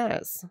 Very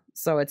nice.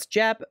 So it's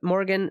Jeb,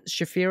 Morgan,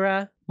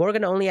 Shafira.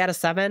 Morgan only at a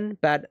 7,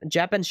 but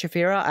Jeb and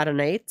Shafira at an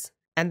 8.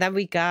 And then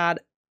we got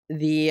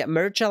the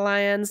Merge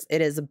Alliance.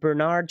 It is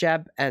Bernard,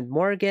 Jeb, and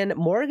Morgan.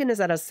 Morgan is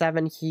at a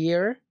 7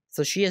 here.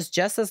 So she is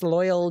just as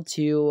loyal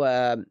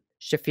to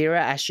Shafira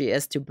as she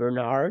is to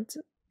Bernard.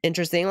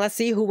 Interesting. Let's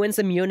see who wins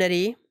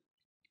immunity.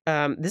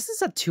 This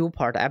is a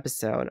 2-part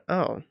episode.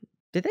 Oh,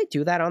 did they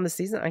do that on the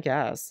season? I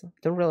guess.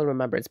 Don't really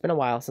remember. It's been a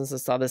while since I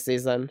saw this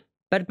season.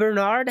 But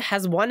Bernard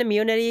has 1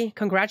 immunity.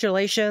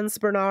 Congratulations,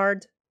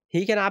 Bernard.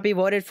 He cannot be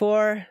voted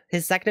for.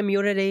 His 2nd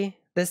immunity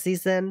this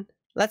season.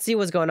 Let's see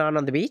what's going on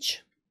the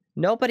beach.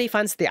 Nobody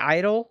finds the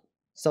idol.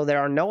 So there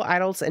are no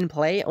idols in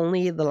play.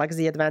 Only the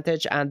legacy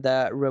advantage and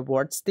the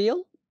reward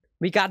steal.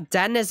 We got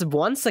Dennis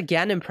once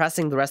again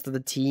impressing the rest of the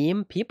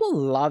team. People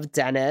love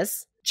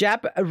Dennis.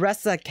 Jeb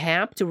rests at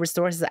camp to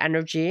restore his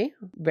energy.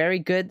 Very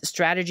good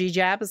strategy,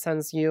 Jeb,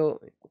 since you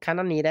kind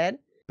of need it.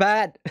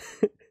 But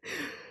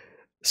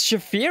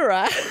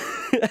Shafira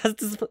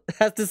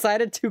has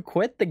decided to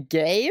quit the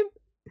game?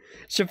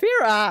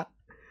 Shafira!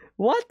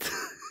 What?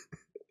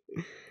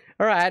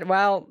 Alright,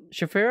 well,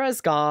 Shafira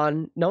is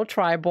gone. No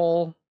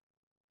tribal.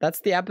 That's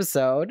the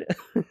episode.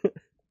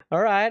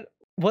 Alright.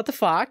 What the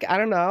fuck? I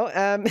don't know.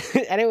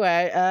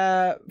 Anyway,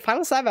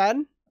 final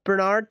 7.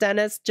 Bernard,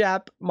 Dennis,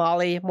 Jeb,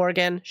 Molly,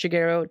 Morgan,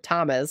 Shigeru,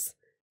 Thomas.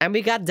 And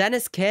we got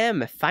Dennis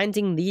Kim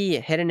finding the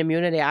hidden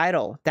immunity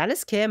idol.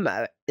 Dennis Kim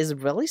is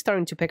really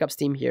starting to pick up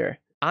steam here.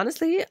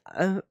 Honestly,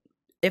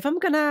 If I'm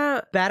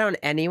gonna bet on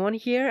anyone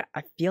here,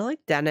 I feel like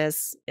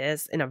Dennis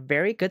is in a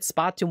very good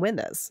spot to win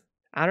this.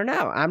 I don't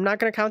know. I'm not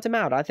gonna count him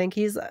out. I think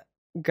he's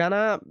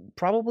gonna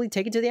probably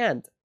take it to the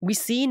end. We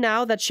see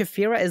now that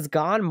Shafira is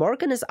gone.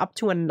 Morgan is up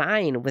to a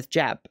 9 with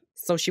Jeb.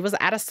 So she was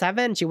at a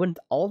 7. She went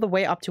all the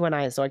way up to a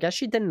 9. So I guess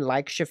she didn't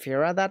like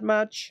Shafira that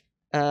much.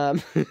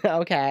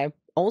 Okay.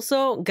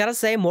 Also, gotta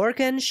say,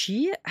 Morgan,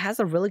 she has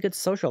a really good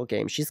social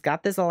game. She's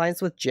got this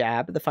alliance with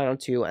Jeb, the final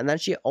 2, and then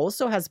she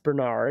also has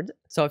Bernard.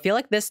 So I feel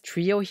like this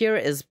trio here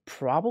is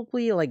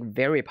probably, like,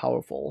 very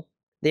powerful.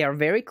 They are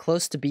very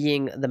close to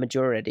being the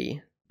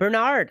majority.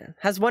 Bernard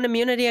has won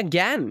immunity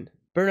again.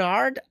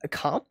 Bernard,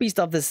 comp beast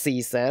of the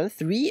season,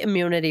 3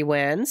 immunity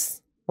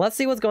wins. Let's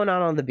see what's going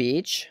on the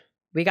beach.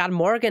 We got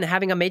Morgan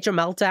having a major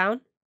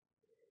meltdown.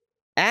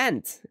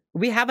 And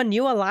we have a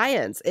new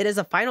alliance. It is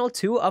a final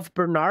 2 of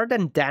Bernard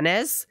and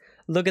Dennis.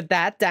 Look at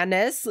that,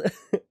 Dennis.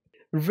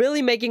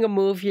 Really making a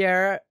move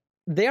here.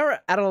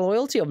 They're at a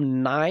loyalty of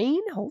 9.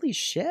 Holy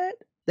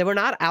shit. They were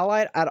not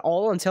allied at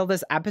all until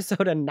this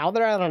episode, and now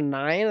they're at a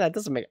 9? That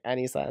doesn't make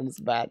any sense,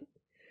 but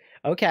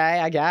okay,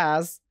 I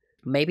guess.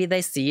 Maybe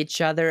they see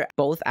each other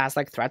both as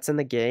like threats in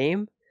the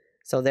game.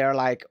 So they're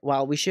like,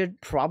 well, we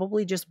should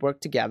probably just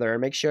work together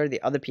and make sure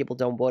the other people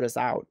don't vote us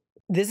out.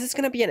 This is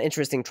going to be an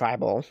interesting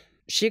tribal.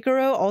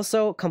 Shigeru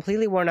also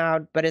completely worn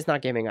out, but is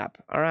not giving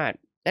up. All right.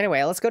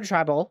 Anyway, let's go to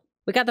tribal.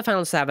 We got the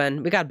final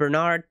 7. We got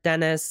Bernard,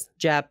 Dennis,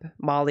 Jeb,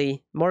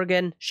 Molly,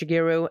 Morgan,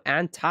 Shigeru,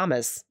 and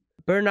Thomas.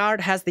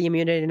 Bernard has the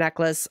immunity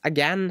necklace.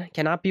 Again,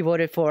 cannot be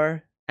voted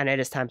for, and it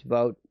is time to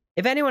vote.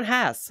 If anyone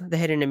has the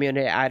hidden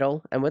immunity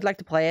idol and would like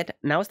to play it,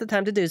 now is the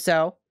time to do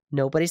so.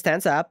 Nobody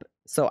stands up,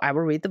 so I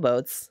will read the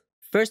votes.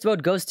 First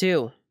vote goes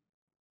to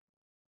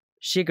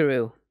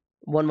Shigeru.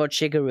 1 vote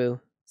Shigeru.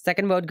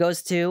 Second vote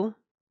goes to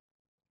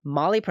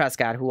Molly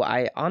Prescott, who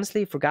I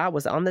honestly forgot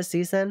was on this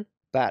season,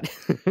 but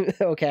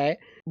okay.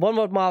 1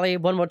 vote Molly,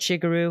 1 vote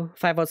Shigeru,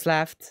 5 votes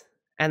left.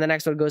 And the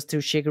next vote goes to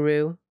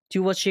Shigeru.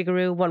 2 votes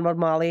Shigeru, 1 vote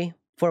Molly,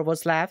 4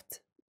 votes left.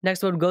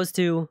 Next vote goes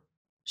to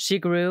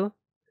Shigeru.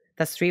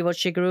 That's 3 votes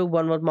Shigeru,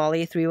 1 vote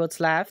Molly, 3 votes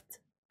left.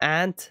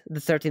 And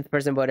the 13th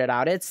person voted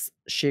out. It's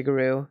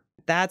Shigeru.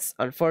 That's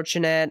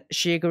unfortunate.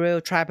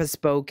 Shigeru, tribe has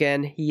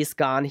spoken. He's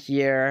gone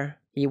here.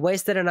 He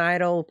wasted an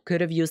idol,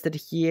 could have used it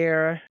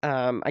here.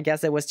 I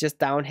guess it was just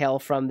downhill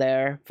from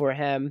there for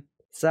him.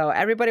 So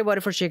everybody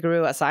voted for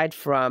Shigeru, aside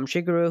from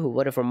Shigeru, who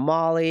voted for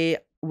Molly,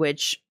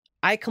 which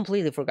I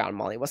completely forgot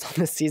Molly was on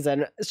this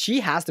season.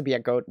 She has to be a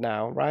GOAT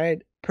now,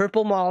 right?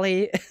 Purple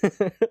Molly.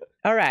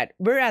 All right,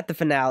 we're at the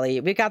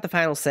finale. We got the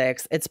final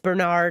 6. It's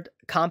Bernard,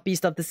 comp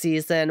beast of the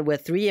season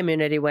with 3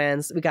 immunity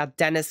wins. We got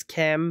Dennis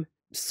Kim,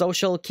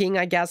 social king,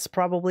 I guess,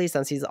 probably,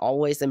 since he's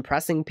always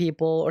impressing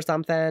people or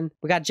something.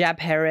 We got Jeb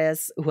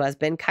Harris, who has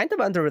been kind of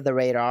under the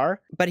radar,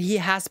 but he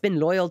has been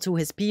loyal to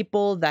his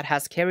people. That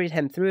has carried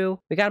him through.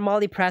 We got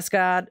Molly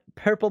Prescott,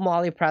 purple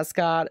Molly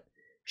Prescott.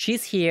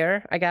 She's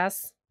here, I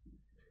guess.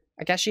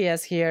 I guess she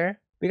is here.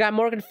 We got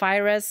Morgan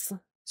Fires,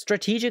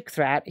 strategic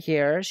threat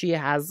here. She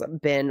has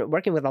been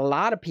working with a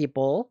lot of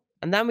people.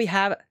 And then we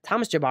have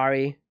Thomas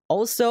Jabari,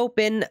 also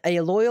been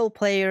a loyal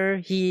player.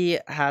 He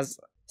has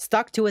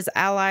stuck to his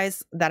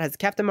allies. That has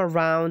kept him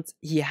around.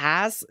 He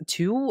has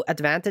 2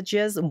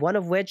 advantages, one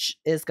of which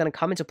is going to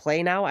come into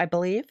play now, I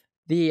believe.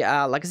 The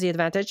legacy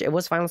advantage. It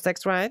was final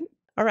 6, right?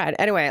 All right.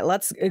 Anyway,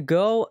 let's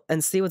go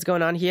and see what's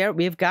going on here.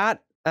 We've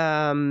got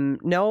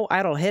no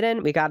idol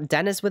hidden. We got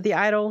Dennis with the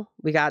idol.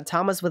 We got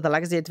Thomas with the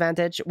legacy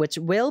advantage, which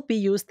will be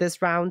used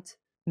this round.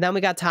 Then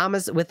we got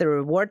Thomas with the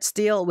reward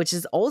steal, which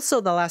is also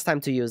the last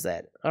time to use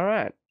it. All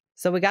right.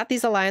 So we got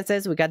these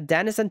alliances. We got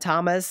Dennis and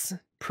Thomas,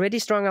 pretty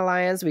strong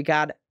alliance. We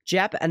got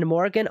Jeb and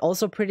Morgan,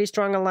 also pretty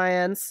strong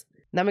alliance.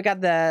 Then we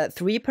got the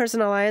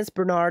 3-person alliance,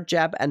 Bernard,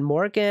 Jeb, and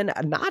Morgan.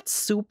 Not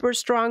super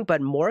strong,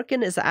 but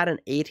Morgan is at an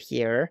 8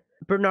 here.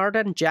 Bernard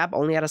and Jeb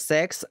only at a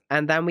 6.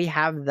 And then we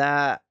have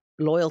the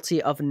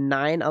loyalty of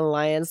 9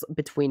 alliance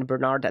between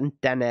Bernard and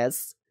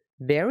Dennis.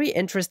 Very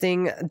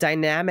interesting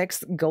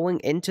dynamics going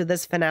into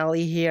this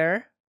finale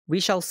here. We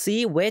shall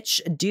see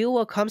which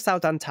duo comes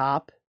out on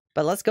top.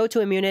 But let's go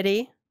to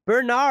immunity.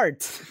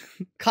 Bernard,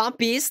 comp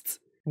beast,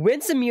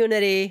 wins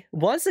immunity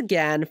once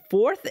again.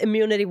 4th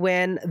immunity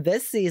win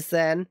this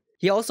season.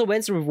 He also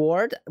wins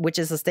reward, which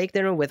is a steak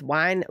dinner with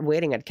wine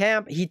waiting at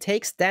camp. He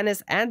takes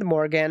Dennis and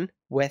Morgan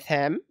with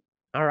him.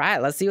 All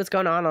right, let's see what's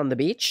going on the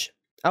beach.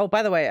 Oh,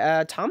 by the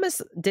way,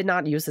 Thomas did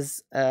not use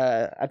his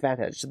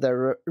advantage,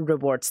 the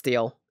reward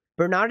steal.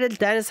 Bernard and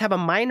Dennis have a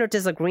minor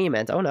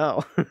disagreement. Oh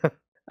no.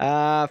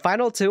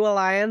 Final 2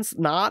 alliance,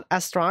 not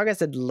as strong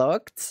as it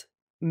looked.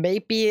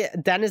 Maybe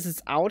Dennis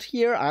is out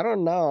here? I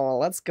don't know.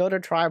 Let's go to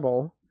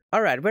tribal.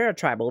 All right, we're at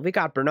tribal. We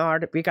got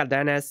Bernard, we got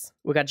Dennis,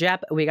 we got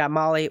Jeb, we got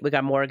Molly, we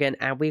got Morgan,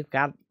 and we've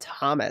got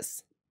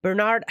Thomas.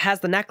 Bernard has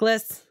the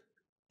necklace,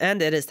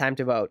 and it is time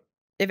to vote.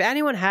 If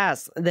anyone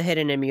has the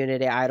hidden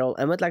immunity idol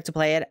and would like to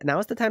play it, now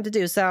is the time to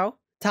do so.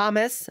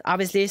 Thomas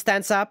obviously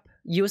stands up,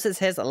 uses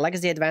his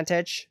legacy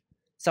advantage.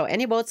 So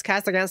any votes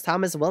cast against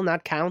Thomas will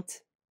not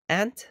count.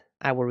 And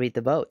I will read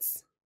the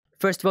votes.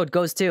 First vote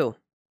goes to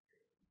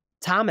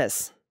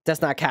Thomas.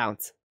 Does not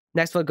count.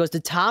 Next vote goes to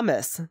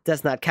Thomas.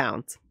 Does not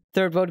count.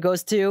 Third vote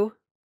goes to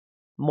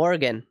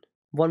Morgan.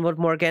 1 vote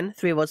Morgan.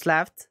 3 votes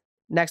left.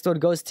 Next vote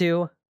goes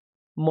to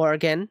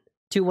Morgan.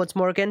 2 votes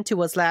Morgan. 2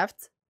 votes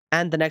left.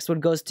 And the next one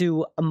goes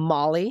to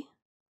Molly.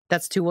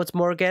 That's 2 votes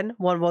Morgan.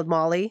 1 vote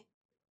Molly.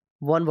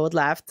 1 vote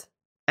left.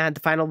 And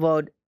the final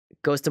vote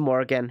goes to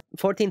Morgan.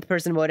 14th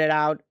person voted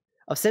out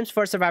of Sims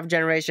 4 Survivor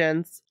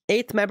Generations.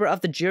 8th member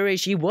of the jury.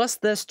 She was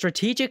the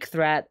strategic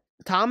threat.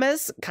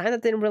 Thomas kind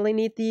of didn't really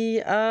need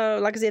the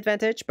legacy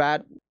advantage,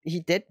 but he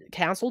did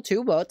cancel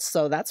 2 votes,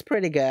 so that's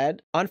pretty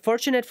good.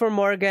 Unfortunate for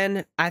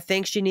Morgan. I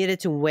think she needed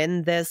to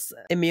win this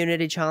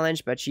immunity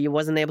challenge, but she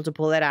wasn't able to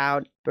pull it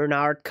out.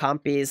 Bernard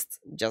Compiest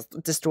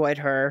just destroyed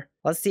her.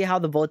 Let's see how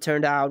the vote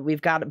turned out.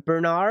 We've got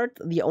Bernard,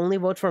 the only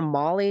vote for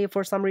Molly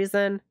for some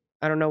reason.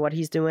 I don't know what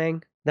he's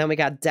doing. Then we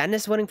got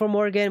Dennis voting for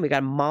Morgan. We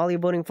got Molly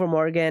voting for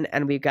Morgan.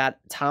 And we got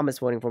Thomas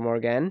voting for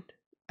Morgan.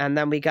 And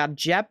then we got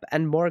Jep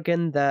and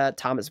Morgan, the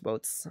Thomas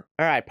votes.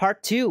 All right,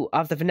 part 2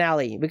 of the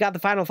finale. We got the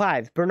final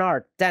 5.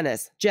 Bernard,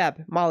 Dennis,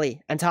 Jep,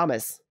 Molly, and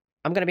Thomas.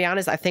 I'm gonna be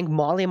honest, I think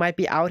Molly might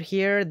be out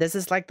here. This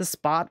is like the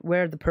spot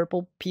where the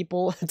purple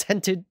people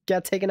tend to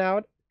get taken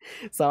out.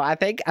 So I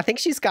think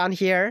she's gone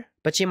here.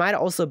 But she might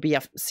also be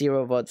a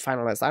 0 vote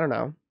finalist. I don't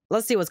know.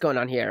 Let's see what's going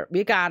on here.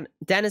 We got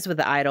Dennis with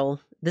the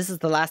idol. This is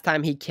the last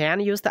time he can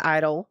use the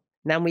idol.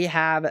 Then we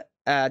have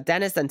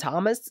Dennis and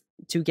Thomas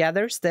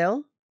together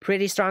still.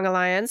 Pretty strong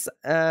alliance.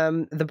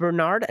 The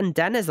Bernard and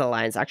Dennis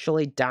alliance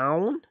actually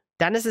down.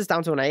 Dennis is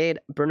down to an 8.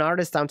 Bernard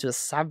is down to a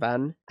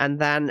 7. And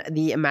then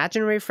the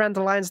Imaginary Friend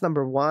alliance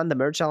number 1, the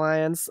Merge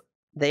alliance,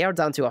 they are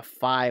down to a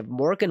 5.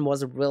 Morgan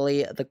was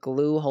really the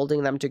glue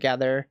holding them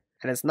together.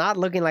 And it's not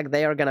looking like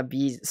they are going to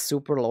be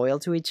super loyal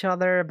to each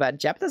other. But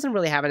Jep doesn't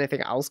really have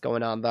anything else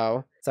going on,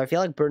 though. So I feel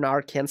like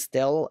Bernard can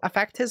still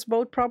affect his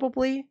vote,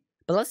 probably.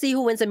 But let's see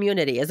who wins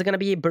immunity. Is it going to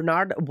be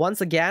Bernard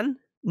once again?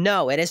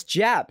 No, it is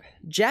Jep.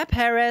 Jep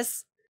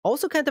Harris.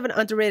 Also kind of an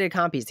underrated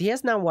compies. He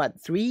has now, what,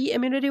 3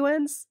 immunity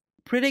wins?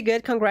 Pretty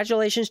good.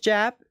 Congratulations,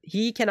 Jep.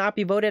 He cannot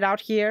be voted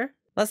out here.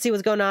 Let's see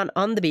what's going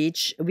on the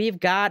beach. We've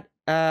got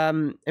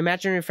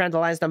Imaginary Friend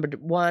Alliance number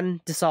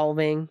 1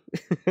 dissolving.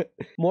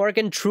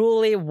 Morgan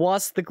truly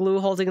was the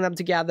glue holding them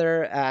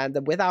together,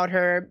 and without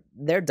her,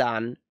 they're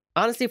done.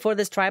 Honestly, for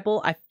this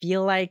tribal, I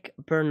feel like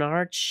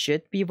Bernard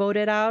should be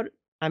voted out.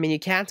 I mean, you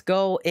can't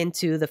go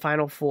into the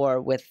final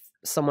 4 with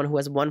someone who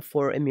has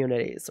 1-4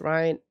 immunities,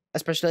 right?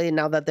 Especially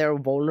now that they're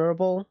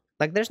vulnerable.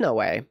 Like, there's no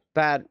way.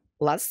 But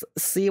let's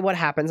see what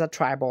happens at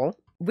tribal.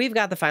 We've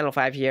got the final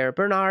 5 here.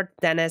 Bernard,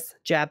 Dennis,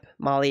 Jep,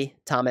 Molly,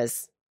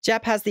 Thomas.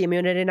 Jep has the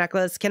immunity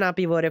necklace, cannot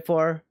be voted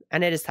for,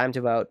 and it is time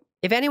to vote.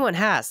 If anyone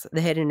has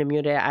the hidden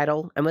immunity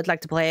idol and would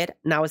like to play it,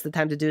 now is the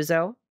time to do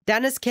so.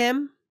 Dennis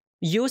Kim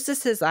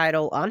uses his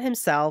idol on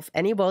himself.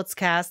 Any votes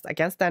cast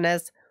against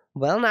Dennis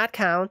will not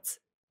count.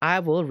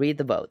 I will read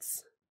the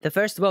votes. The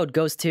first vote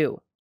goes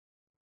to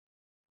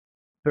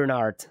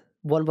Bernard.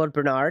 1 vote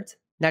Bernard.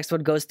 Next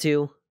vote goes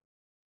to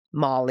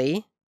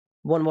Molly.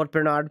 1 vote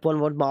Bernard, 1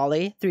 vote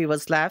Molly. 3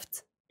 votes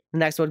left. The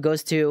next vote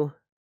goes to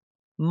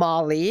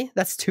Molly.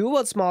 That's 2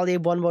 votes Molly,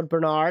 1 vote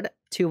Bernard.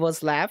 2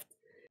 votes left.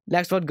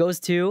 Next vote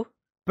goes to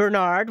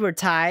Bernard. We're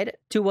tied.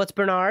 2 votes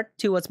Bernard,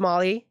 2 votes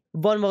Molly.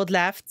 1 vote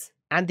left.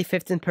 And the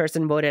 15th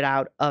person voted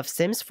out of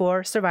Sims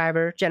 4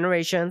 Survivor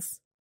Generations.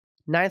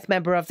 9th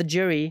member of the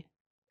jury.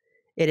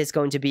 It is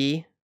going to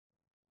be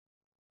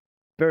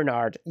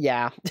Bernard.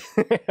 Yeah.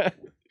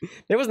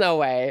 There was no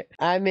way.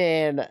 I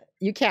mean,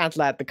 you can't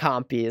let the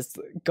compies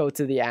go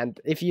to the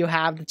end. If you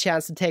have the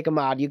chance to take them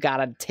out, you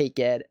gotta take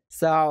it.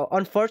 So,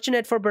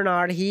 unfortunate for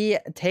Bernard. He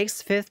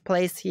takes 5th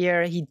place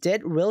here. He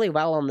did really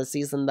well on the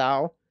season,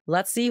 though.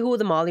 Let's see who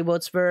the Molly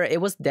votes were.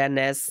 It was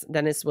Dennis.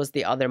 Dennis was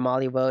the other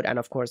Molly vote, and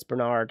of course,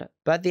 Bernard.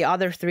 But the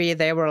other 3,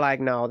 they were like,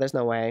 no, there's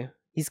no way.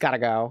 He's gotta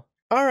go.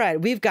 All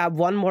right, we've got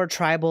 1 more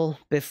tribal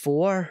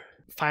before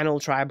final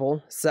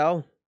tribal.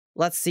 So,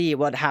 let's see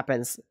what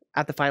happens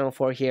at the final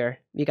 4 here.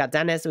 We got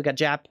Dennis, we got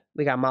Jep,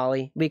 we got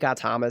Molly, we got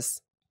Thomas.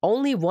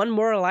 Only 1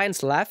 more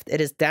alliance left. It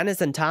is Dennis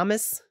and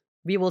Thomas.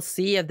 We will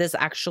see if this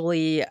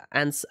actually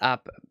ends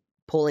up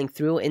pulling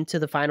through into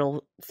the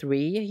final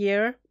 3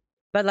 here.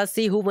 But let's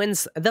see who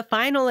wins the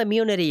final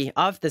immunity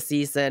of the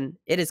season.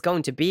 It is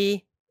going to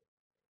be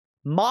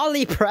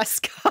Molly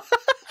Prescott.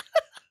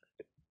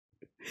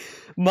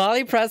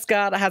 Molly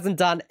Prescott hasn't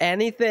done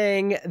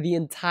anything the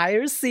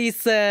entire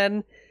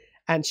season,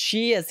 and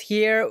she is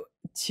here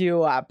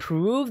to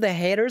prove the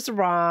haters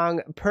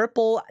wrong.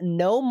 Purple,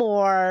 no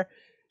more.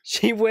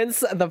 She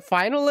wins the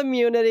final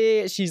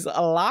immunity. She's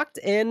locked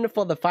in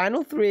for the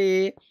final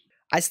 3.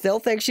 I still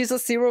think she's a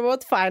 0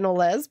 vote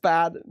finalist,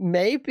 but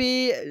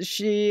maybe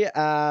she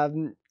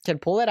can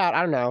pull it out.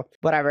 I don't know.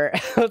 Whatever.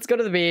 Let's go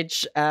to the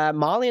beach.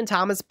 Molly and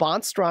Thomas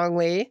bond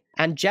strongly,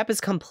 and Jep is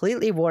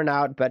completely worn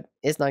out, but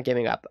is not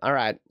giving up. All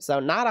right.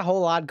 So not a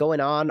whole lot going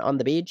on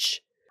the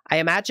beach. I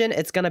imagine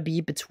it's going to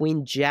be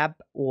between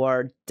Jep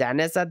or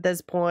Dennis at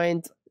this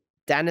point.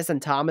 Dennis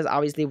and Thomas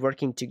obviously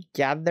working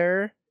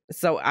together.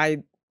 So I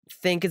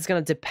think it's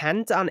going to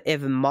depend on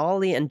if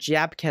Molly and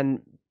Jep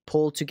can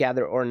pull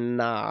together or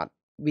not.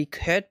 We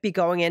could be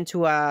going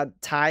into a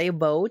tie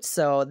vote,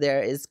 so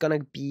there is gonna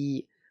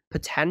be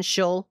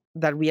potential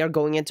that we are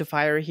going into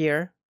fire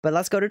here. But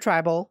let's go to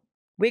tribal.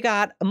 We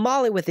got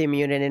Molly with the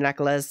immunity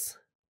necklace.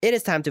 It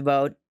is time to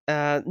vote.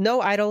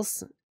 No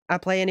idols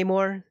at play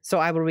anymore, so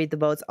I will read the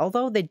votes.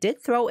 Although they did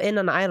throw in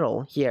an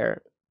idol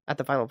here at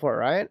the final 4,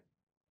 right?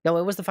 No,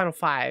 it was the final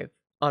 5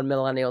 on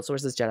Millennials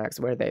versus Gen X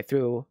where they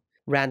threw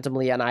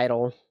randomly an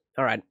idol.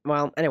 All right,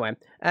 well, anyway,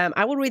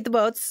 I will read the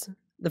votes.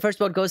 The first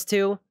vote goes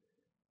to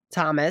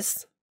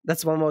Thomas.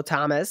 That's one vote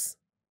Thomas.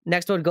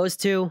 Next vote goes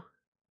to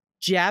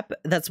Jep.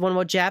 That's one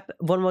vote Jep.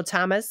 One vote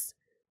Thomas.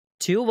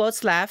 2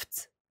 votes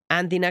left.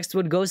 And the next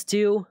vote goes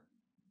to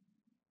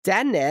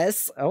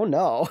Dennis. Oh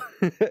no.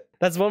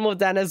 That's one vote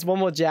Dennis, one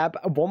vote Jep,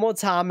 one vote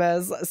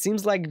Thomas.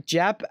 Seems like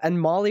Jep and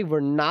Molly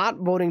were not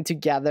voting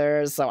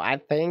together. So I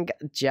think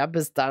Jep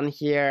is done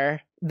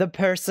here. The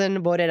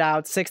person voted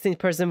out. 16th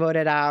person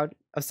voted out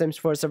of Sims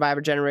 4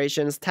 Survivor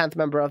Generations. 10th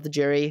member of the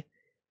jury.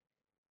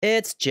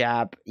 It's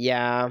Jep.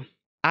 Yeah.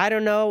 I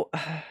don't know.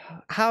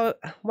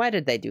 Why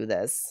did they do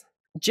this?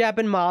 Jep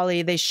and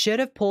Molly, they should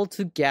have pulled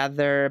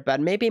together, but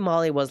maybe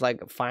Molly was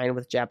like fine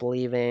with Jep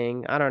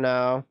leaving. I don't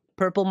know.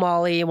 Purple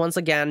Molly, once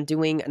again,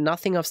 doing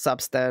nothing of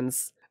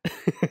substance.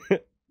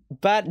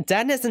 But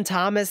Dennis and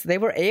Thomas, they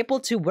were able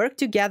to work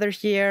together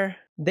here.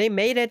 They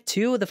made it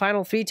to the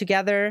final 3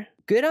 together.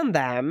 Good on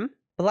them.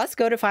 But let's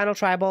go to final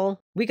tribal.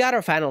 We got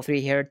our final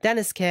 3 here.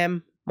 Dennis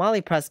Kim,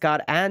 Molly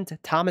Prescott, and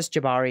Thomas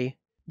Jabari.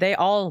 They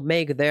all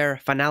make their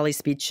finale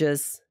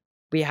speeches.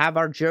 We have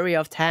our jury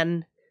of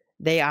 10.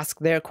 They ask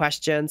their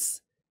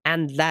questions.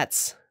 And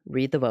let's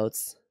read the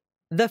votes.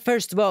 The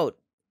first vote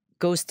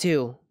goes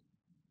to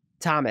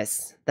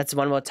Thomas. That's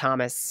one vote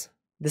Thomas.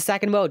 The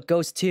second vote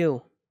goes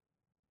to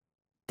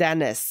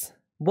Dennis.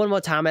 One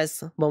vote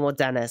Thomas, one vote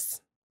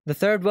Dennis. The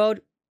third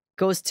vote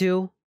goes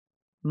to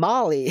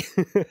Molly.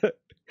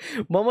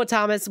 One vote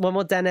Thomas, one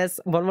vote Dennis,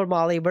 one vote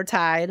Molly. We're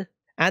tied.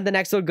 And the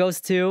next vote goes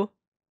to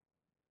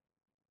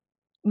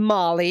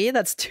Molly.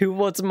 That's 2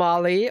 votes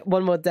Molly.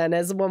 One vote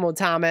Dennis, one vote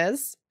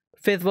Thomas.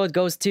 Fifth vote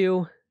goes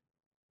to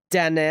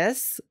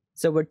Dennis.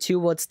 So we're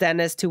 2 votes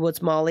Dennis, 2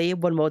 votes Molly,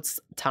 1 vote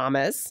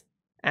Thomas.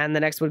 And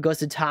the next vote goes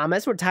to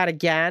Thomas. We're tied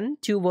again.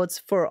 2 votes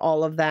for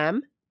all of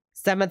them.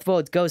 7th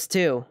vote goes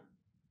to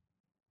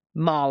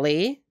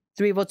Molly.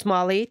 3 votes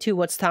Molly, 2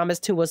 votes Thomas,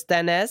 2 votes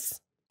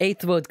Dennis.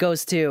 8th vote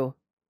goes to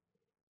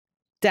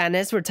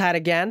Dennis. We're tied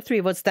again.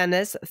 3 votes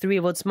Dennis, 3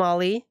 votes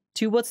Molly,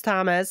 2 votes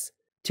Thomas,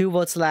 2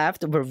 votes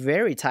left. We're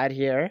very tied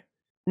here.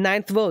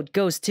 9th vote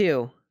goes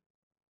to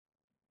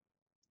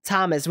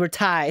Thomas. We're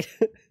tied.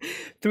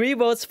 3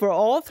 votes for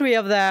all 3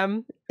 of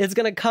them. It's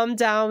gonna come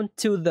down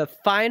to the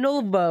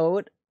final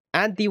vote,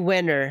 and the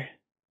winner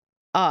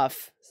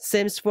of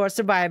Sims 4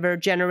 Survivor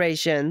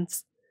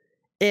Generations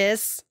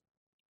is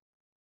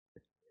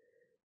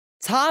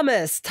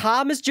Thomas.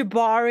 Thomas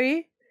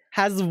Jabari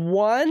has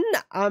won.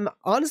 I'm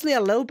honestly a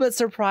little bit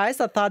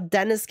surprised. I thought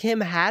Dennis Kim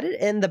had it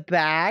in the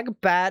bag,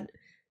 but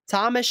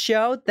Thomas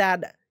showed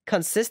that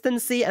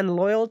consistency and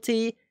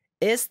loyalty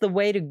is the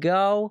way to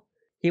go.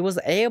 He was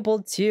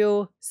able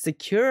to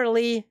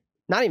securely,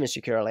 not even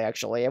securely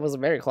actually, it was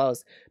very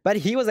close, but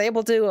he was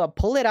able to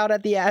pull it out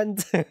at the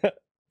end.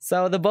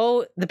 So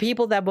the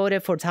people that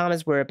voted for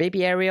Thomas were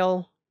Baby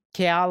Ariel,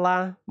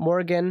 Keala,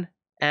 Morgan,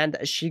 and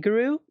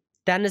Shigeru.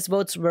 Dennis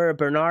votes were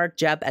Bernard,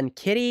 Jeb, and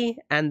Kitty,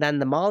 and then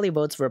the Molly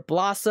votes were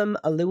Blossom,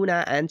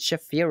 Aluna, and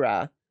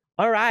Shafira.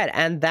 Alright,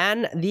 and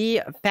then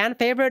the fan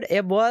favorite,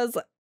 it was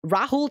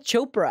Rahul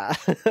Chopra.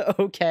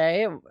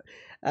 Okay.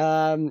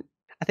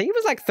 I think he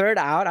was like 3rd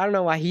out. I don't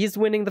know why he's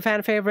winning the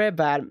fan favorite,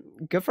 but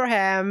good for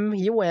him.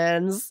 He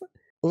wins.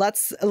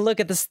 Let's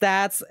look at the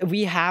stats.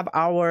 We have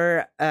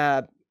our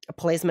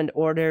placement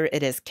order.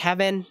 It is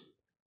Kevin,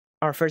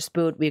 our first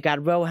boot. We've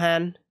got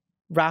Rohan,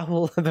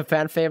 Rahul, the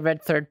fan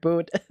favorite, 3rd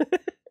boot.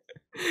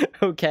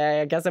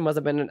 Okay, I guess it must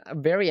have been a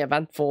very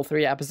eventful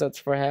 3 episodes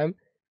for him.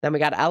 Then we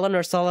got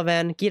Eleanor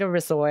Sullivan, Gita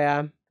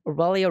Risoya,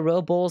 Aurelio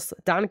Robles,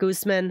 Don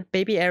Guzman,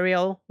 Baby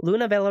Ariel,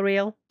 Luna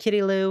Villarreal,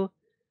 Kitty Lou,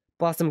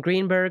 Blossom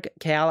Greenberg,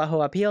 Keala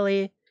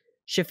Hoapili,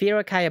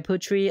 Shafira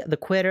Kayaputri, The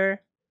Quitter,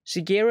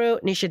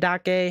 Shigeru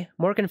Nishidake,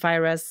 Morgan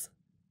Fires,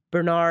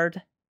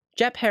 Bernard,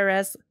 Jep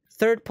Harris,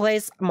 3rd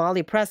place,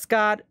 Molly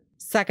Prescott,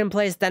 2nd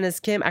place, Dennis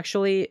Kim.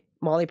 Actually,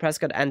 Molly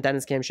Prescott and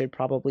Dennis Kim should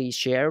probably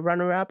share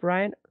runner-up,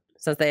 right?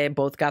 Since they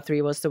both got 3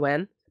 votes to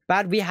win.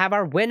 But we have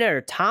our winner,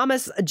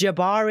 Thomas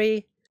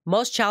Jabari.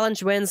 Most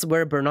challenge wins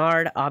were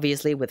Bernard,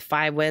 obviously, with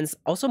 5 wins.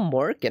 Also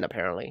Morgan,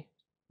 apparently.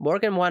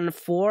 Morgan won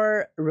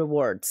 4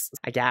 rewards,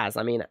 I guess.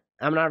 I mean,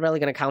 I'm not really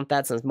going to count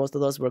that since most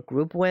of those were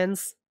group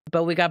wins.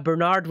 But we got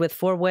Bernard with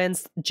 4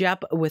 wins,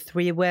 Jep with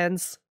 3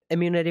 wins,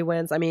 immunity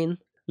wins, I mean.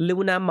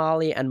 Luna,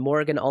 Molly, and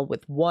Morgan all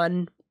with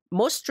 1.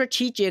 Most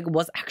strategic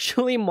was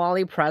actually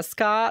Molly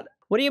Prescott.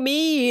 What do you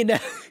mean?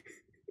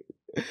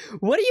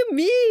 What do you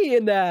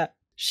mean?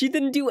 She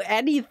didn't do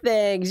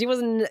anything. She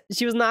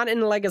was not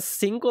in like a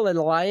single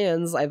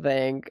alliance, I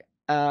think.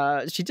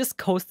 She just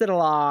coasted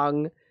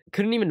along.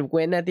 Couldn't even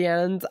win at the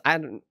end.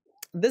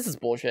 This is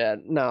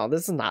bullshit. No,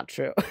 this is not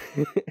true.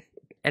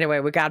 Anyway,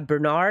 we got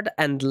Bernard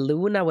and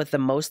Luna with the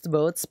most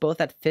votes, both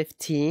at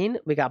 15.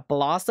 We got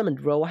Blossom and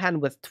Rohan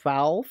with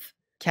 12.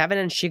 Kevin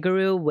and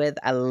Shigeru with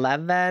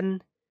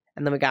 11.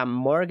 And then we got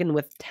Morgan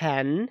with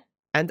 10.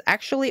 And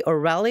actually,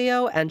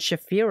 Aurelio and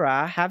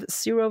Shafira have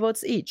 0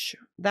 votes each.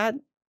 That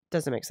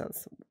doesn't make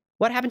sense.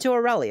 What happened to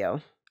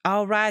Aurelio?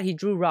 Oh, right, he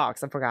drew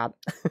rocks. I forgot.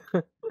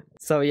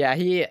 So yeah,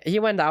 he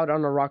went out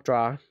on a rock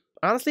draw.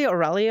 Honestly,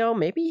 Aurelio,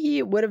 maybe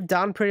he would have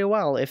done pretty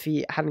well if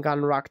he hadn't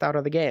gotten rocked out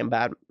of the game,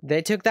 but they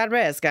took that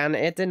risk and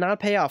it did not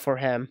pay off for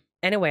him.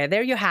 Anyway,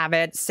 there you have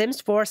it. Sims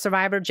 4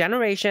 Survivor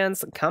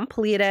Generations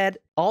completed.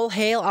 All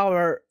hail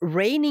our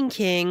reigning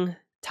king,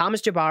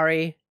 Thomas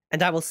Jabari,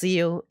 and I will see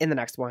you in the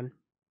next one.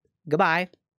 Goodbye.